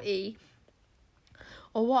before E,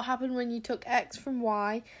 or what happened when you took X from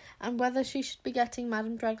Y, and whether she should be getting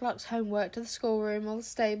Madame Dreglock's homework to the schoolroom or the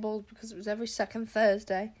stables because it was every second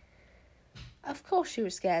Thursday. Of course she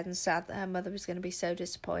was scared and sad that her mother was going to be so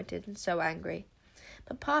disappointed and so angry.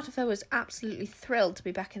 But part of her was absolutely thrilled to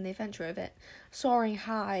be back in the adventure of it, soaring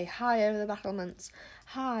high, high over the battlements,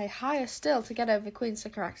 high, higher still to get over Queen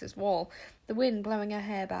Sycorax's wall, the wind blowing her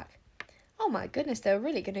hair back. Oh my goodness, they were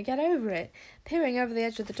really going to get over it. Peering over the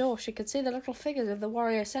edge of the door, she could see the little figures of the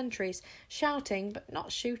warrior sentries, shouting, but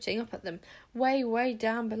not shooting up at them, way, way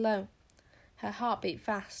down below. Her heart beat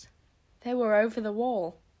fast. They were over the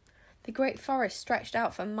wall. The great forest stretched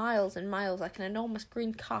out for miles and miles like an enormous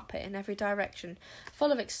green carpet in every direction,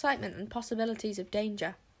 full of excitement and possibilities of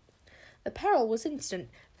danger. The peril was instant,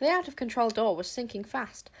 for the out-of-control door was sinking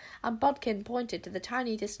fast, and Bodkin pointed to the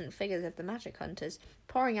tiny distant figures of the magic hunters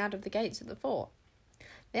pouring out of the gates of the fort.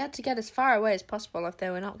 They had to get as far away as possible if they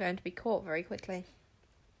were not going to be caught very quickly.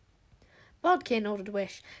 "Bodkin," ordered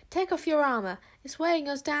Wish, "take off your armour. It's weighing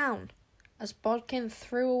us down." As Bodkin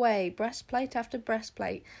threw away breastplate after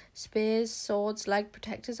breastplate, spears, swords, leg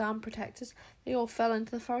protectors, arm protectors, they all fell into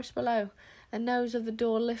the forest below. The nose of the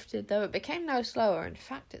door lifted, though it became no slower. In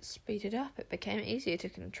fact, it speeded up. It became easier to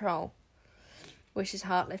control. Wish's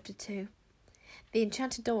heart lifted too. The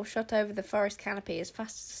enchanted door shot over the forest canopy as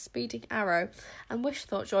fast as a speeding arrow, and Wish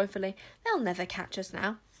thought joyfully, "They'll never catch us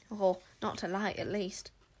now, or not to light at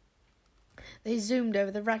least." They zoomed over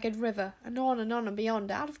the ragged river, and on and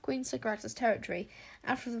beyond, out of Queen Sycorax's territory,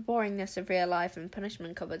 out of the boringness of real life and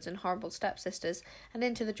punishment cupboards and horrible stepsisters, and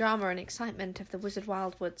into the drama and excitement of the wizard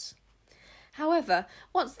wildwoods. However,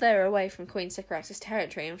 once they were away from Queen Sycorax's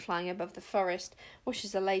territory and flying above the forest,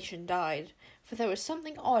 Wish's elation died, for there was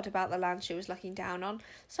something odd about the land she was looking down on,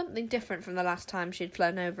 something different from the last time she had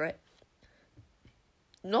flown over it.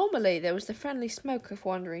 Normally there was the friendly smoke of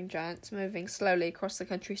wandering giants moving slowly across the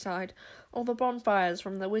countryside, or the bonfires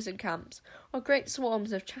from the wizard camps, or great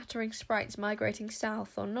swarms of chattering sprites migrating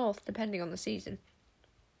south or north depending on the season.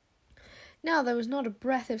 Now there was not a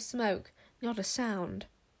breath of smoke, not a sound.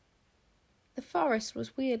 The forest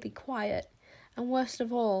was weirdly quiet, and worst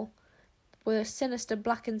of all were sinister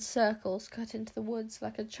blackened circles cut into the woods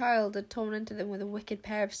like a child had torn into them with a wicked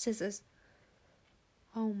pair of scissors.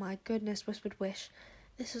 "Oh my goodness," whispered Wish.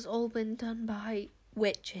 "This has all been done by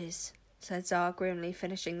witches," said Zar grimly,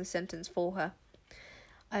 finishing the sentence for her.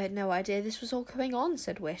 "I had no idea this was all going on,"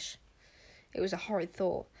 said Wish. It was a horrid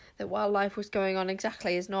thought, that while life was going on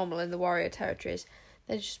exactly as normal in the warrior territories,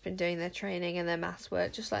 they'd just been doing their training and their maths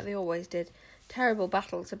work just like they always did. Terrible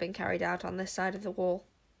battles had been carried out on this side of the wall.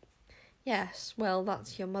 "Yes, well,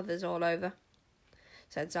 that's your mother's all over,"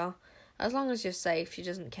 said Zar. "As long as you're safe, she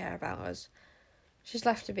doesn't care about us. She's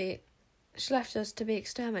left us to be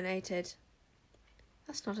exterminated."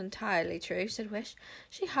 "That's not entirely true," said Wish.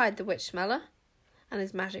 "She hired the witch smeller and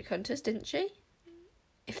his magic hunters, didn't she?"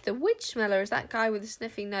 "If the witch smeller is that guy with the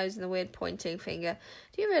sniffing nose and the weird pointing finger,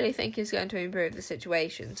 do you really think he's going to improve the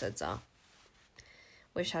situation?" said Zar.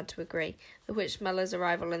 Wish had to agree. The witch smeller's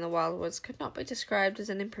arrival in the wildwoods could not be described as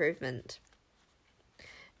an improvement.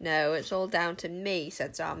 "No, it's all down to me,"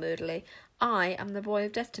 said Zar moodily. "I am the boy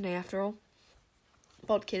of destiny, after all."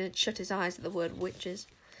 Bodkin had shut his eyes at the word witches.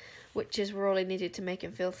 Witches were all he needed to make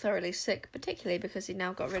him feel thoroughly sick, particularly because he'd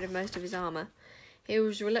now got rid of most of his armour. He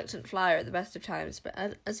was a reluctant flyer at the best of times, but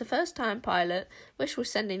as a first-time pilot, Wish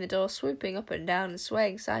was sending the door swooping up and down and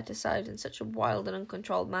swaying side to side in such a wild and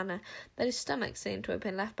uncontrolled manner that his stomach seemed to have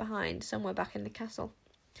been left behind somewhere back in the castle.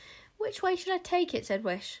 "Which way should I take it?" said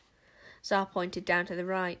Wish. Zar pointed down to the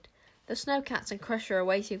right. "The snowcats and Crusher are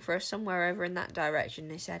waiting for us somewhere over in that direction,"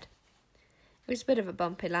 he said. It was a bit of a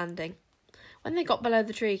bumpy landing. When they got below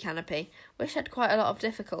the tree canopy, Wish had quite a lot of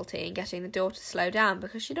difficulty in getting the door to slow down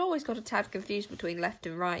because she'd always got a tad confused between left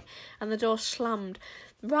and right, and the door slammed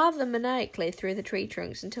rather maniacally through the tree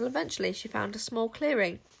trunks until eventually she found a small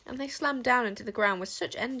clearing, and they slammed down into the ground with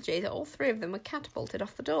such energy that all three of them were catapulted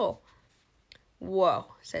off the door.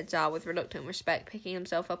 "Whoa," said Zar with reluctant respect, picking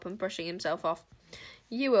himself up and brushing himself off.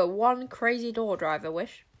 "You were one crazy door driver,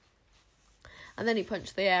 Wish." And then he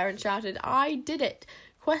punched the air and shouted, "I did it!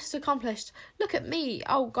 Quest accomplished! Look at me,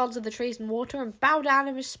 oh gods of the trees and water, and bow down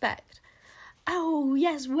in respect!" "Oh,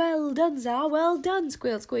 yes, well done, Zar, well done,"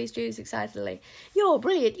 squealed Squeeze Juice excitedly. "You're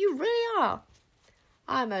brilliant, you really are."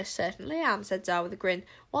 "I most certainly am," said Zar with a grin.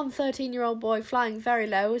 "One 13-year-old boy flying very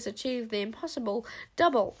low has achieved the impossible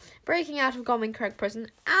double, breaking out of Gomin Crag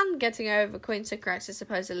prison and getting over Queen Sycorax's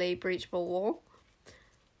supposedly breachable wall.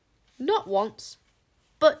 Not once,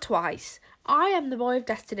 but twice. I am the boy of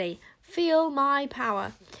destiny. Feel my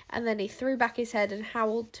power." And then he threw back his head and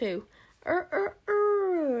howled too.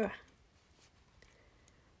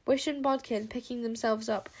 Wish and Bodkin, picking themselves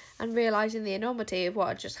up and realising the enormity of what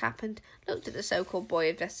had just happened, looked at the so-called boy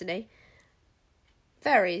of destiny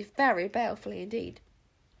very, very balefully indeed.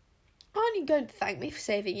 "Aren't you going to thank me for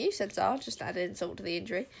saving you?" said Zar, just to add insult to the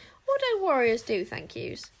injury. "What do warriors do thank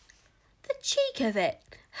yous?" "The cheek of it!"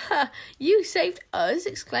 "Ha! You saved us!"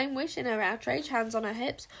 exclaimed Wish in her outrage, hands on her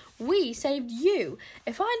hips. "We saved you!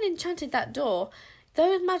 If I had enchanted that door,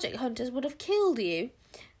 those magic hunters would have killed you.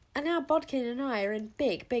 And now Bodkin and I are in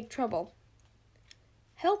big, big trouble."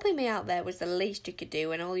 "Helping me out there was the least you could do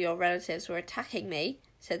when all your relatives were attacking me,"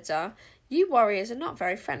 said Zar. "You warriors are not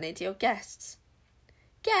very friendly to your guests."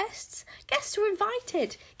 "Guests? Guests are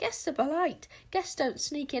invited. Guests are polite. Guests don't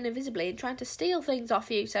sneak in invisibly and try to steal things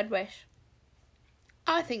off you," said Wish.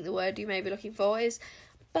 "I think the word you may be looking for is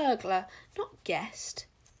burglar, not guest."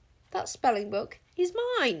 "That spelling book is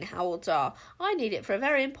mine," howled Zar. "I need it for a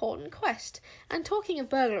very important quest. And talking of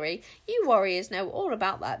burglary, you warriors know all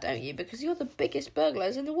about that, don't you? Because you're the biggest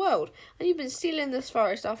burglars in the world, and you've been stealing this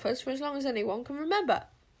forest off us for as long as anyone can remember."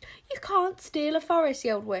 "You can't steal a forest,"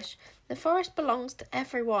 yelled Wish. "The forest belongs to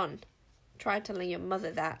everyone." "Try telling your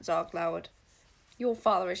mother that," Zar glowered. "Your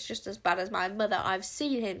father is just as bad as my mother. I've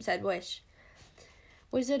seen him," said Wish.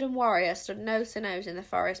 Wizard and warrior stood nose to nose in the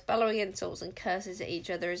forest, bellowing insults and curses at each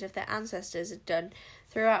other as if their ancestors had done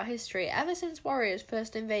throughout history, ever since warriors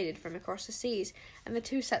first invaded from across the seas, and the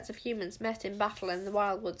two sets of humans met in battle in the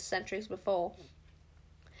wildwoods centuries before.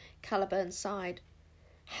 Caliburn sighed.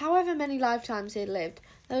 However many lifetimes he had lived,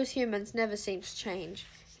 those humans never seemed to change.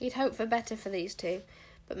 He'd hoped for better for these two,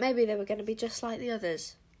 but maybe they were going to be just like the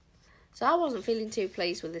others. So I wasn't feeling too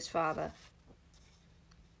pleased with his father.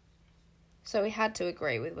 So he had to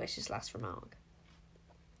agree with Wish's last remark.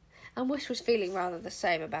 And Wish was feeling rather the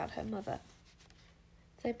same about her mother.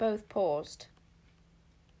 They both paused.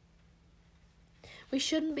 "We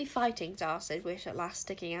shouldn't be fighting, Tsar," said Wish at last,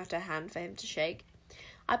 sticking out her hand for him to shake.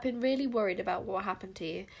 "I've been really worried about what happened to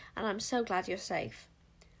you, and I'm so glad you're safe.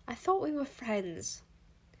 I thought we were friends."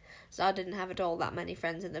 Tsar didn't have at all that many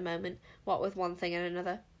friends at the moment, what with one thing and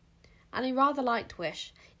another. And he rather liked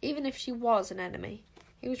Wish, even if she was an enemy.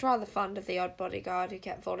 He was rather fond of the odd bodyguard who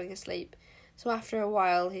kept falling asleep, so after a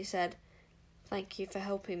while he said, "Thank you for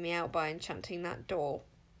helping me out by enchanting that door."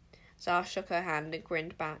 Tsar shook her hand and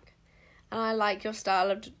grinned back. "And I like your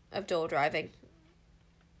style of door driving."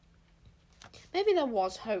 Maybe there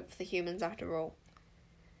was hope for the humans after all.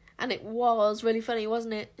 And it was really funny,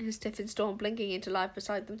 wasn't it? His Tiffin Storm blinking into life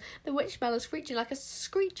beside them, the Witchmeller screeching like a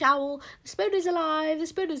screech owl, "The spoon is alive, the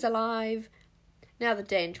spoon is alive." Now the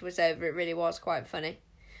danger was over, it really was quite funny.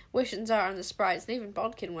 Wish and Tsar and the sprites and even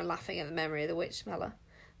Bodkin were laughing at the memory of the Witchmeller.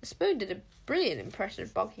 The spoon did a brilliant impression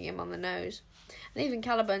of bonking him on the nose, and even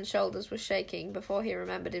Caliburn's shoulders were shaking before he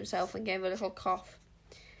remembered himself and gave a little cough.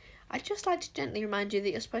 "I'd just like to gently remind you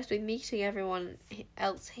that you're supposed to be meeting everyone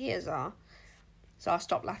else here, Tsar." Tsar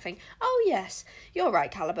stopped laughing. "Oh, yes, you're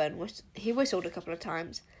right, Caliburn." He whistled a couple of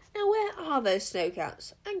times. "Now, where are those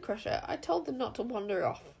snowcats? And Crusher, I told them not to wander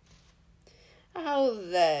off." "Oh,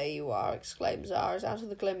 there you are," exclaimed Tsar, as out of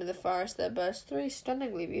the gloom of the forest there burst 3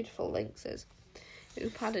 stunningly beautiful lynxes, who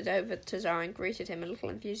padded over to Tsar and greeted him a little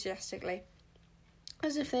enthusiastically,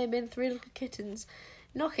 as if they had been 3 little kittens,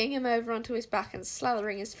 knocking him over onto his back and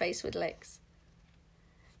slathering his face with licks.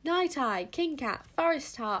 "Night Eye, King Cat,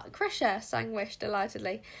 Forest Heart, Crusher," sang Wish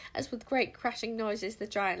delightedly, as with great crashing noises the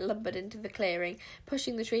giant lumbered into the clearing,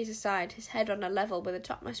 pushing the trees aside, his head on a level with the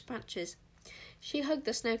topmost branches. She hugged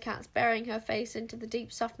the snowcats, burying her face into the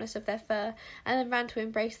deep softness of their fur, and then ran to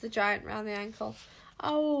embrace the giant round the ankle.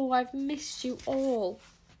 "Oh, I've missed you all."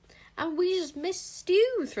 "And we just missed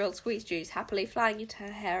you," thrilled Squeeze Juice, happily flying into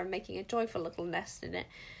her hair and making a joyful little nest in it.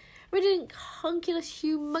 "Riddink, hunkulus,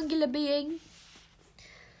 humungula being."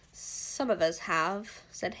 "Some of us have,"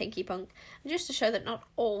 said Hinky Punk, and just to show that not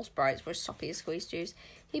all sprites were as soppy as Squeeze Juice,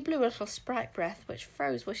 he blew a little sprite breath which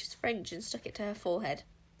froze Wish's fringe and stuck it to her forehead.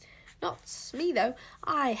 "Not me, though.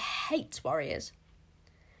 I hate warriors."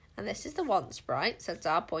 "And this is the one sprite," said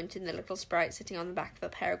Tsar, pointing the little sprite sitting on the back of a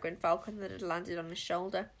peregrine falcon that had landed on his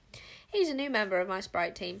shoulder. "He's a new member of my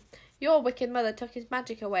sprite team. Your wicked mother took his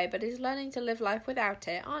magic away, but he's learning to live life without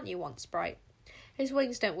it, aren't you, one sprite? His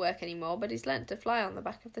wings don't work anymore, but he's learnt to fly on the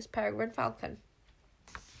back of this peregrine falcon."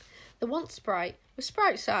 The once sprite was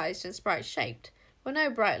sprite-sized and sprite-shaped, but no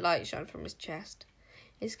bright light shone from his chest.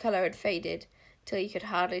 His colour had faded, till you could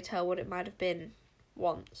hardly tell what it might have been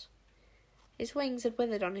once. His wings had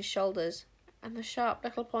withered on his shoulders, and the sharp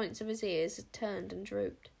little points of his ears had turned and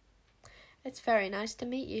drooped. "It's very nice to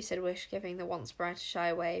meet you," said Wish, giving the once sprite a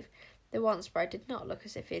shy wave. The once sprite did not look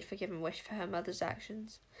as if he had forgiven Wish for her mother's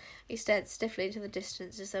actions. He stared stiffly into the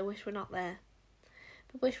distance as though Wish were not there.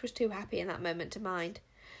 But Wish was too happy in that moment to mind.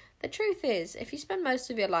 The truth is, if you spend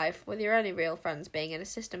most of your life with your only real friends being an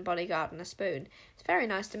assistant bodyguard and a spoon, it's very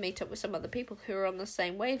nice to meet up with some other people who are on the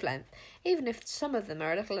same wavelength, even if some of them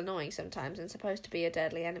are a little annoying sometimes and supposed to be your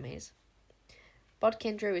deadly enemies.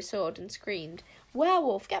 Bodkin drew his sword and screamed,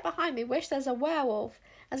 "Werewolf! Get behind me, Wish, there's a werewolf!"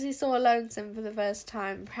 as he saw Lonesome for the first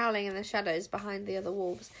time, prowling in the shadows behind the other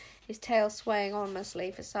wolves, his tail swaying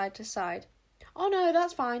ominously from side to side. "Oh no,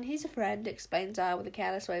 that's fine, he's a friend," explained Tsar with a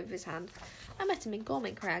careless wave of his hand. "I met him in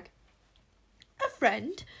Gorming Crag." "A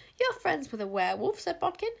friend? You're friends with a werewolf?" said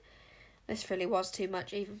Bodkin. This really was too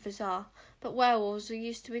much even for Tsar, but werewolves were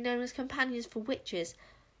used to be known as companions for witches.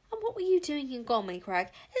 "And what were you doing in Gorming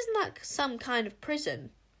Crag? Isn't that some kind of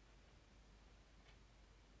prison?"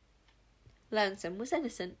 Lonesome was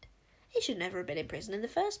innocent. "He should never have been in prison in the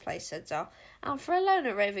first place," said Tsar, "and for a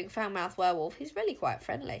loner raving foul-mouthed werewolf, he's really quite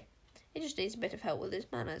friendly. He just needs a bit of help with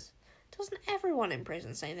his manners." "Doesn't everyone in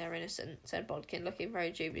prison say they're innocent?" said Bodkin, looking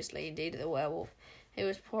very dubiously indeed at the werewolf, who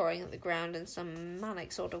was pawing at the ground in some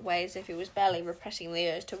manic sort of way as if he was barely repressing the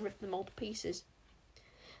urge to rip them all to pieces.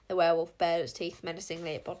 The werewolf bared its teeth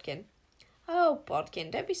menacingly at Bodkin. "Oh,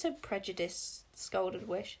 Bodkin, don't be so prejudiced," scolded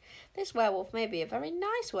Wish. "This werewolf may be a very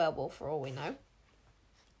nice werewolf for all we know."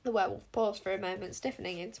 The werewolf paused for a moment,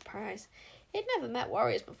 stiffening in surprise. He had never met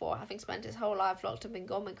warriors before, having spent his whole life locked up in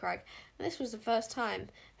Gormancrag, and this was the first time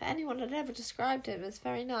that anyone had ever described him as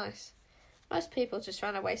very nice. Most people just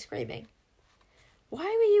ran away screaming. "Why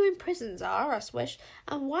were you in prison, Tsar?" asked Wish,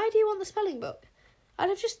 "and why do you want the spelling book? I'd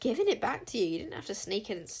have just given it back to you. You didn't have to sneak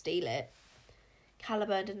in and steal it."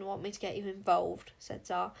 "Caliburn didn't want me to get you involved," said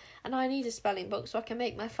Tsar, "and I need a spelling book so I can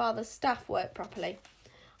make my father's staff work properly.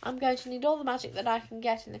 I'm going to need all the magic that I can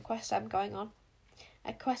get in the quest I'm going on.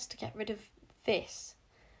 A quest to get rid of this."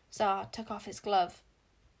 Tsar took off his glove.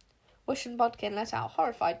 Wish and Bodkin let out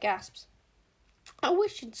horrified gasps. "I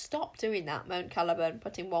wish you'd stop doing that," moaned Caliburn,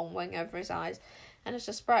 putting one wing over his eyes, and as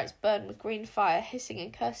the sprites burned with green fire, hissing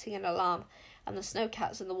and cursing in alarm, and the snow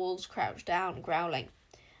cats and the wolves crouched down, growling.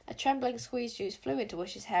 A trembling squeeze juice flew into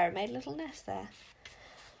Wish's hair and made a little nest there.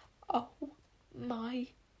 "Oh, my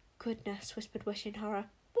goodness," whispered Wish in horror.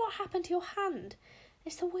 "What happened to your hand?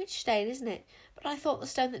 It's the witch stain, isn't it? But I thought the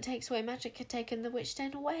stone that takes away magic had taken the witch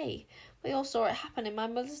stain away. We all saw it happen in my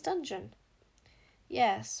mother's dungeon."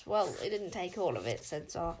 "Yes, well, it didn't take all of it," said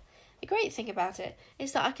Tsar. "The great thing about it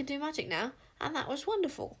is that I can do magic now, and that was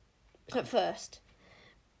wonderful. At first.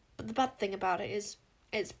 But the bad thing about it is,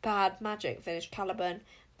 it's bad magic," finished Caliburn.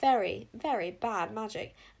 "Very, very bad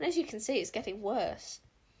magic, and as you can see, it's getting worse."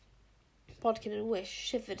 Bodkin and Wish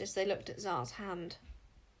shivered as they looked at Tsar's hand.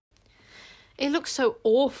 "It looks so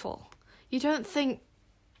awful.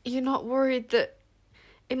 You're not worried that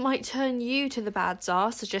it might turn you to the bad,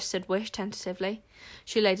 Tsar?" suggested Wish tentatively.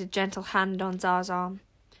 She laid a gentle hand on Tsar's arm.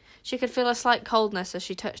 She could feel a slight coldness as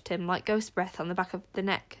she touched him, like ghost breath on the back of the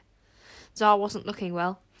neck. Tsar wasn't looking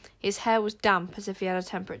well. His hair was damp, as if he had a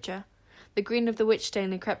temperature. The green of the witch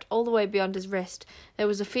stain had crept all the way beyond his wrist. There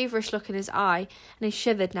was a feverish look in his eye, and he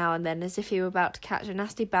shivered now and then as if he were about to catch a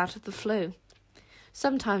nasty bout of the flu.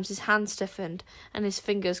 Sometimes his hands stiffened, and his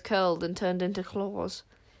fingers curled and turned into claws.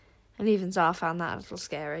 And even Tsar found that a little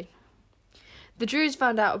scary. "The Druids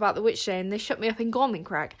found out about the witch stain and they shut me up in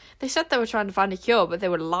Gormancrag. They said they were trying to find a cure, but they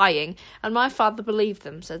were lying, and my father believed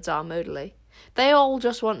them," said Tsar moodily. "They all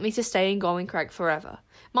just want me to stay in Gormancrag forever.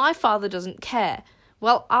 My father doesn't care.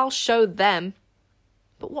 Well, I'll show them."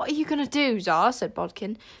 "But what are you going to do, Tsar?" said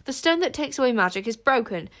Bodkin. "The stone that takes away magic is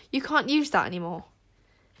broken. You can't use that anymore."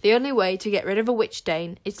 "The only way to get rid of a witch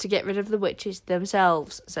stain is to get rid of the witches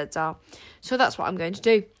themselves," said Tsar. "So that's what I'm going to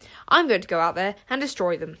do. I'm going to go out there and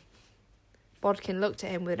destroy them." Bodkin looked at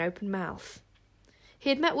him with an open mouth. He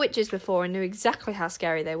had met witches before and knew exactly how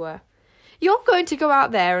scary they were. "You're going to go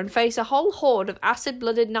out there and face a whole horde of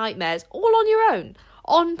acid-blooded nightmares all on your own,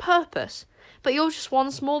 on purpose. But you're just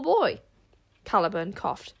one small boy." Caliburn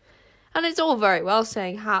coughed. "And it's all very well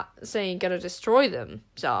saying you're going to destroy them,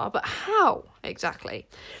 Tsar, but how, exactly?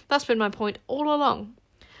 That's been my point all along."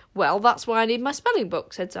 "Well, that's why I need my spelling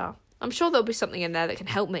book," said Tsar. "I'm sure there'll be something in there that can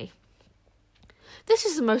help me." "This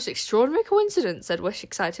is the most extraordinary coincidence," said Wish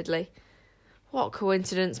excitedly. "What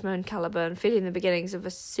coincidence?" moaned Caliburn, feeling the beginnings of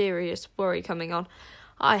a serious worry coming on.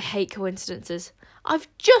 "I hate coincidences." "I've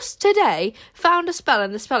just today found a spell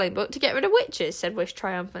in the spelling book to get rid of witches," said Wish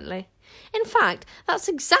triumphantly. "In fact, that's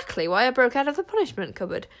exactly why I broke out of the punishment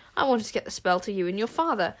cupboard. I wanted to get the spell to you and your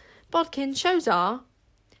father. Bodkin, show Tsar."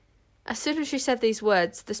 As soon as she said these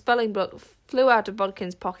words, the spelling book flew out of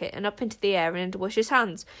Bodkin's pocket and up into the air and into Wish's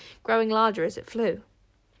hands, growing larger as it flew.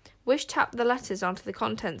 Wish tapped the letters onto the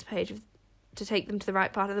contents page to take them to the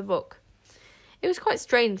right part of the book. "It was quite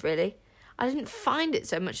strange, really. I didn't find it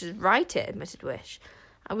so much as write it," admitted Wish.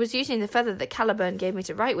 "I was using the feather that Caliburn gave me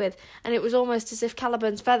to write with, and it was almost as if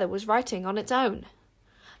Caliburn's feather was writing on its own."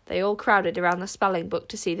 They all crowded around the spelling book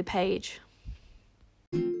to see the page.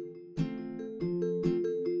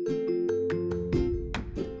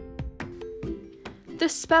 The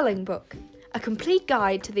Spelling Book, a complete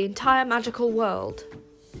guide to the entire magical world.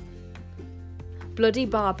 Bloody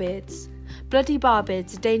Barbeards. Bloody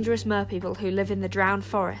Barbeards are dangerous merpeople who live in the Drowned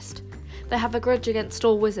Forest. They have a grudge against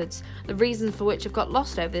all wizards, the reasons for which have got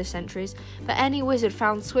lost over the centuries, but any wizard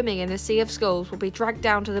found swimming in a sea of skulls will be dragged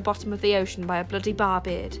down to the bottom of the ocean by a bloody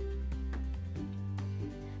barbeard.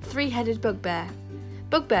 Three-headed Bugbear.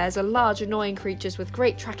 Bugbears are large, annoying creatures with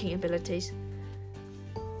great tracking abilities.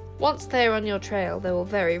 Once they are on your trail, they will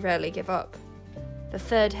very rarely give up. The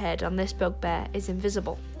third head on this bugbear is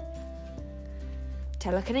invisible.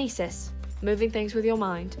 Telekinesis. Moving things with your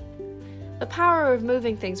mind. The power of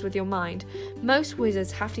moving things with your mind. Most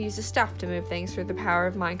wizards have to use a staff to move things through the power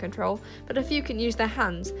of mind control, but a few can use their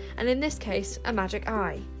hands, and in this case, a magic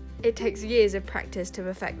eye. It takes years of practice to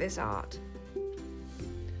perfect this art.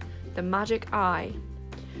 The magic eye.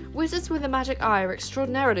 Wizards with a magic eye are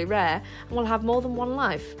extraordinarily rare and will have more than one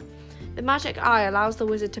life. The magic eye allows the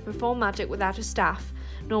wizard to perform magic without a staff,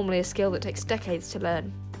 normally a skill that takes decades to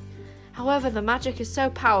learn. However, the magic is so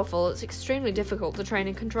powerful it's extremely difficult to train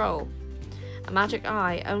and control. A magic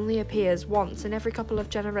eye only appears once in every couple of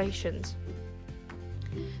generations.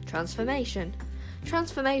 Transformation.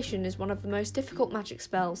 Transformation is one of the most difficult magic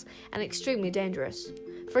spells and extremely dangerous,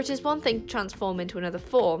 for it is one thing to transform into another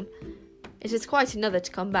form, it is quite another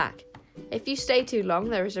to come back. If you stay too long,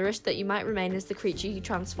 there is a risk that you might remain as the creature you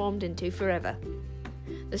transformed into forever.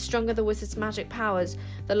 The stronger the wizard's magic powers,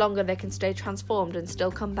 the longer they can stay transformed and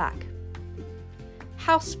still come back.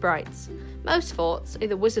 House sprites. Most forts,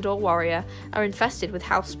 either wizard or warrior, are infested with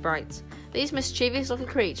house sprites. These mischievous little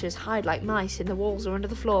creatures hide like mice in the walls or under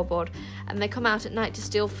the floorboard, and they come out at night to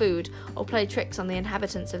steal food or play tricks on the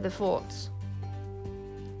inhabitants of the forts.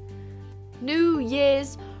 New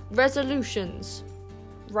Year's resolutions.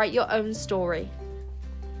 Write your own story.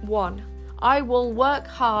 1. I will work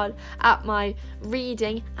hard at my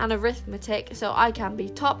reading and arithmetic so I can be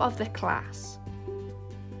top of the class.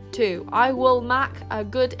 2. I will make a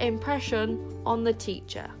good impression on the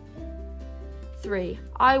teacher. 3.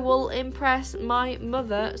 I will impress my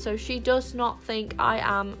mother so she does not think I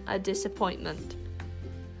am a disappointment.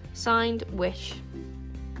 Signed, Wish.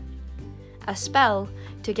 A spell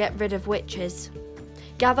to get rid of witches.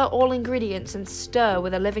 Gather all ingredients and stir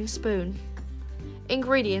with a living spoon.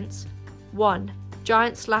 Ingredients: 1.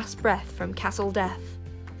 Giant's last breath from Castle Death.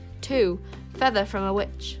 2. Feather from a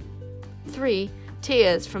witch. 3.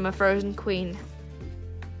 Tears from a frozen queen.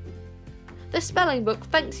 The spelling book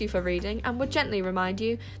thanks you for reading and would gently remind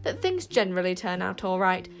you that things generally turn out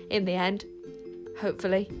alright in the end.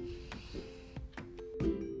 Hopefully.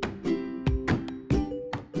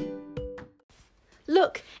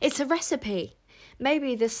 Look, it's a recipe.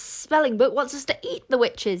 Maybe the spelling book wants us to eat the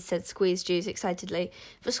witches, said Squeeze Juice excitedly,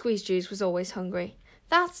 for Squeeze Juice was always hungry.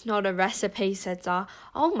 That's not a recipe, said Zar.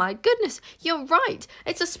 Oh my goodness, you're right.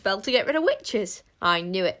 It's a spell to get rid of witches. I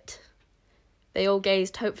knew it. They all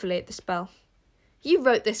gazed hopefully at the spell. You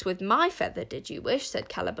wrote this with my feather, did you, Wish? Said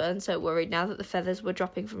Caliburn, so worried now that the feathers were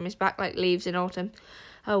dropping from his back like leaves in autumn.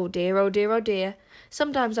 Oh dear, oh dear, oh dear.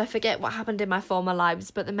 Sometimes I forget what happened in my former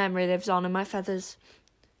lives, but the memory lives on in my feathers.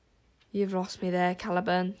 You've lost me there,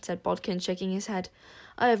 Caliburn, said Bodkin, shaking his head.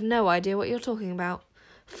 I have no idea what you're talking about.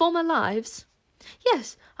 Former lives?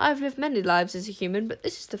 Yes, I have lived many lives as a human, but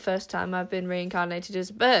this is the first time I've been reincarnated as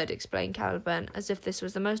a bird, explained Caliburn, as if this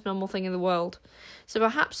was the most normal thing in the world. So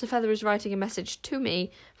perhaps the feather is writing a message to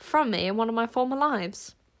me, from me, in one of my former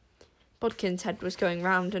lives. Bodkin's head was going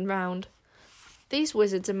round and round. These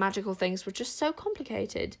wizards and magical things were just so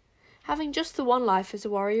complicated. Having just the one life as a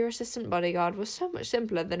warrior assistant bodyguard was so much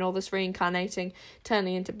simpler than all this reincarnating,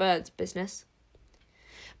 turning into birds business.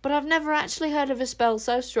 But I've never actually heard of a spell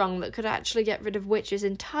so strong that could actually get rid of witches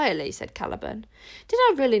entirely, said Caliburn. Did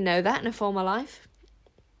I really know that in a former life?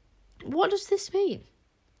 What does this mean?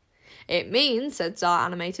 It means, said Zar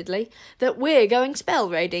animatedly, that we're going spell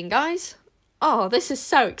raiding, guys. Oh, this is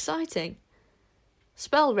so exciting.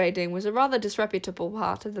 Spell raiding was a rather disreputable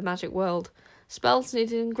part of the magic world. Spells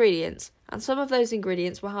needed ingredients, and some of those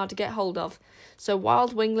ingredients were hard to get hold of, so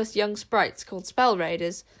wild wingless young sprites called spell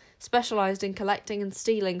raiders specialised in collecting and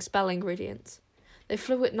stealing spell ingredients. They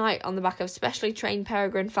flew at night on the back of specially trained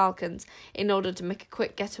peregrine falcons in order to make a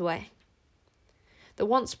quick getaway. The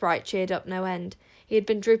want sprite cheered up no end. He had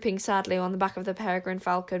been drooping sadly on the back of the peregrine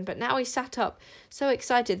falcon, but now he sat up, so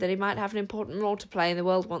excited that he might have an important role to play in the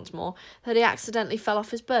world once more, that he accidentally fell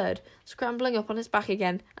off his bird, scrambling up on his back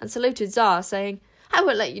again, and saluted Zar, saying, I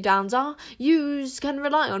won't let you down, Zar. Yous can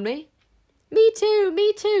rely on me. Me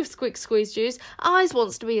too, squeaked Squeeze Juice. Eyes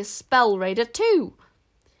wants to be a spell raider too.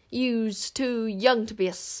 You's too young to be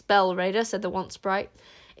a spell raider, said the want sprite.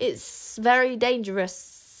 It's very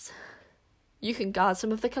dangerous. You can guard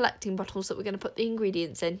some of the collecting bottles that we're going to put the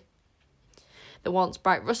ingredients in. The want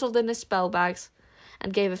sprite rustled in his spell bags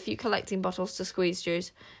and gave a few collecting bottles to Squeeze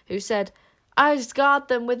Juice, who said, I'd guard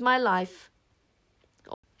them with my life.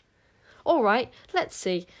 All right, let's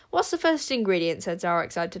see. What's the first ingredient, said Zara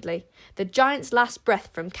excitedly. The giant's last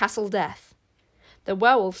breath from Castle Death. The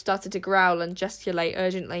werewolf started to growl and gesticulate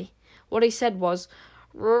urgently. What he said was,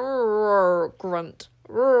 grunt,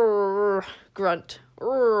 grunt,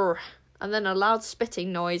 and then a loud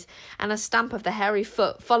spitting noise and a stamp of the hairy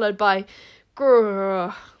foot, followed by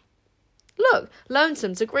grrr. Look,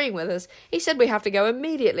 Lonesome's agreeing with us. He said we have to go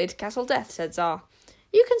immediately to Castle Death, said Zar.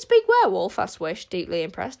 You can speak werewolf, asked Wish, deeply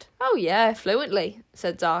impressed. Oh, yeah, fluently,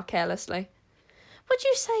 said Zar carelessly. Would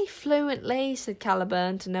you say fluently, said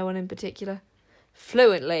Caliburn to no one in particular.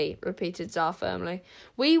 Fluently, repeated Tsar firmly.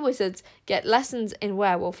 We wizards get lessons in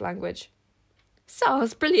werewolf language.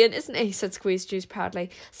 Tsar's brilliant, isn't he? Said Squeeze Juice proudly.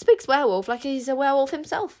 Speaks werewolf like he's a werewolf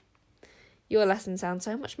himself. Your lesson sounds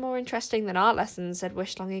so much more interesting than our lessons, said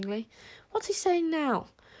Wish longingly. What's he saying now?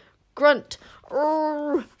 Grunt,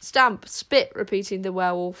 stamp, spit, repeating the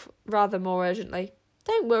werewolf rather more urgently.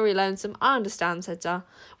 Don't worry, Lonesome, I understand, said Tsar.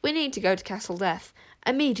 We need to go to Castle Death.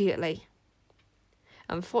 Immediately.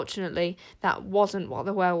 Unfortunately, that wasn't what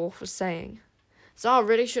the werewolf was saying. Tsar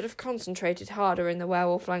really should have concentrated harder in the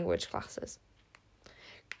werewolf language classes.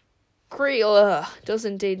 Kreel does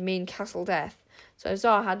indeed mean Castle Death, so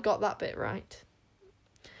Tsar had got that bit right.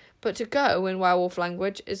 But to go in werewolf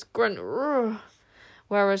language is grunt,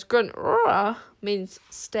 whereas grunt means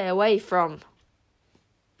stay away from.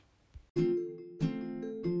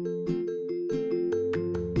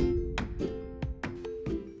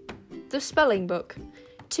 The spelling book.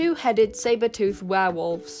 Two-headed saber-toothed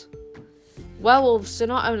werewolves. Werewolves do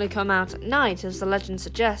not only come out at night, as the legend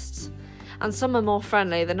suggests, and some are more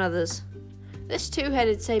friendly than others. This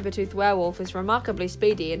two-headed saber-toothed werewolf is remarkably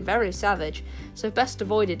speedy and very savage, so best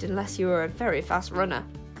avoided unless you are a very fast runner.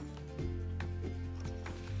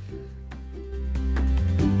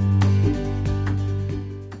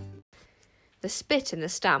 The spit in the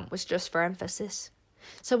stamp was just for emphasis.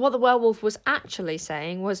 So what the werewolf was actually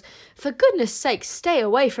saying was, for goodness sake, stay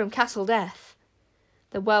away from Castle Death.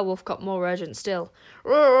 The werewolf got more urgent still.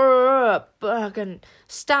 Bergen,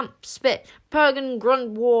 stamp, spit, Pergan,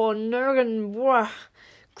 grunt, war, nurgen, war,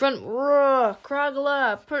 grunt,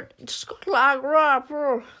 kragla,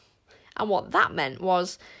 sklag, and what that meant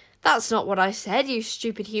was, that's not what I said, you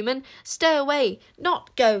stupid human. Stay away,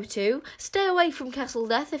 not go to. Stay away from Castle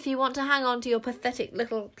Death if you want to hang on to your pathetic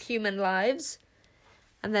little human lives.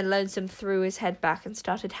 And then Lonesome threw his head back and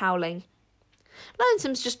started howling.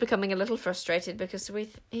 Lonesome's just becoming a little frustrated because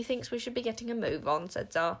he thinks we should be getting a move on,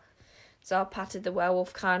 said Tsar. Tsar patted the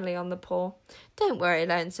werewolf kindly on the paw. Don't worry,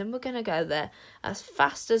 Lonesome, we're going to go there as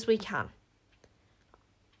fast as we can.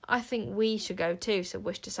 I think we should go too, said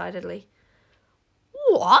Wish decidedly.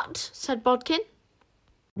 What? Said Bodkin.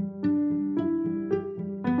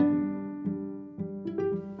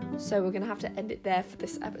 So we're going to have to end it there for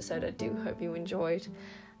this episode. I do hope you enjoyed.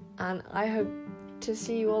 And I hope to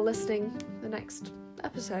see you all listening the next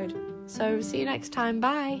episode. So see you next time.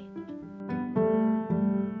 Bye.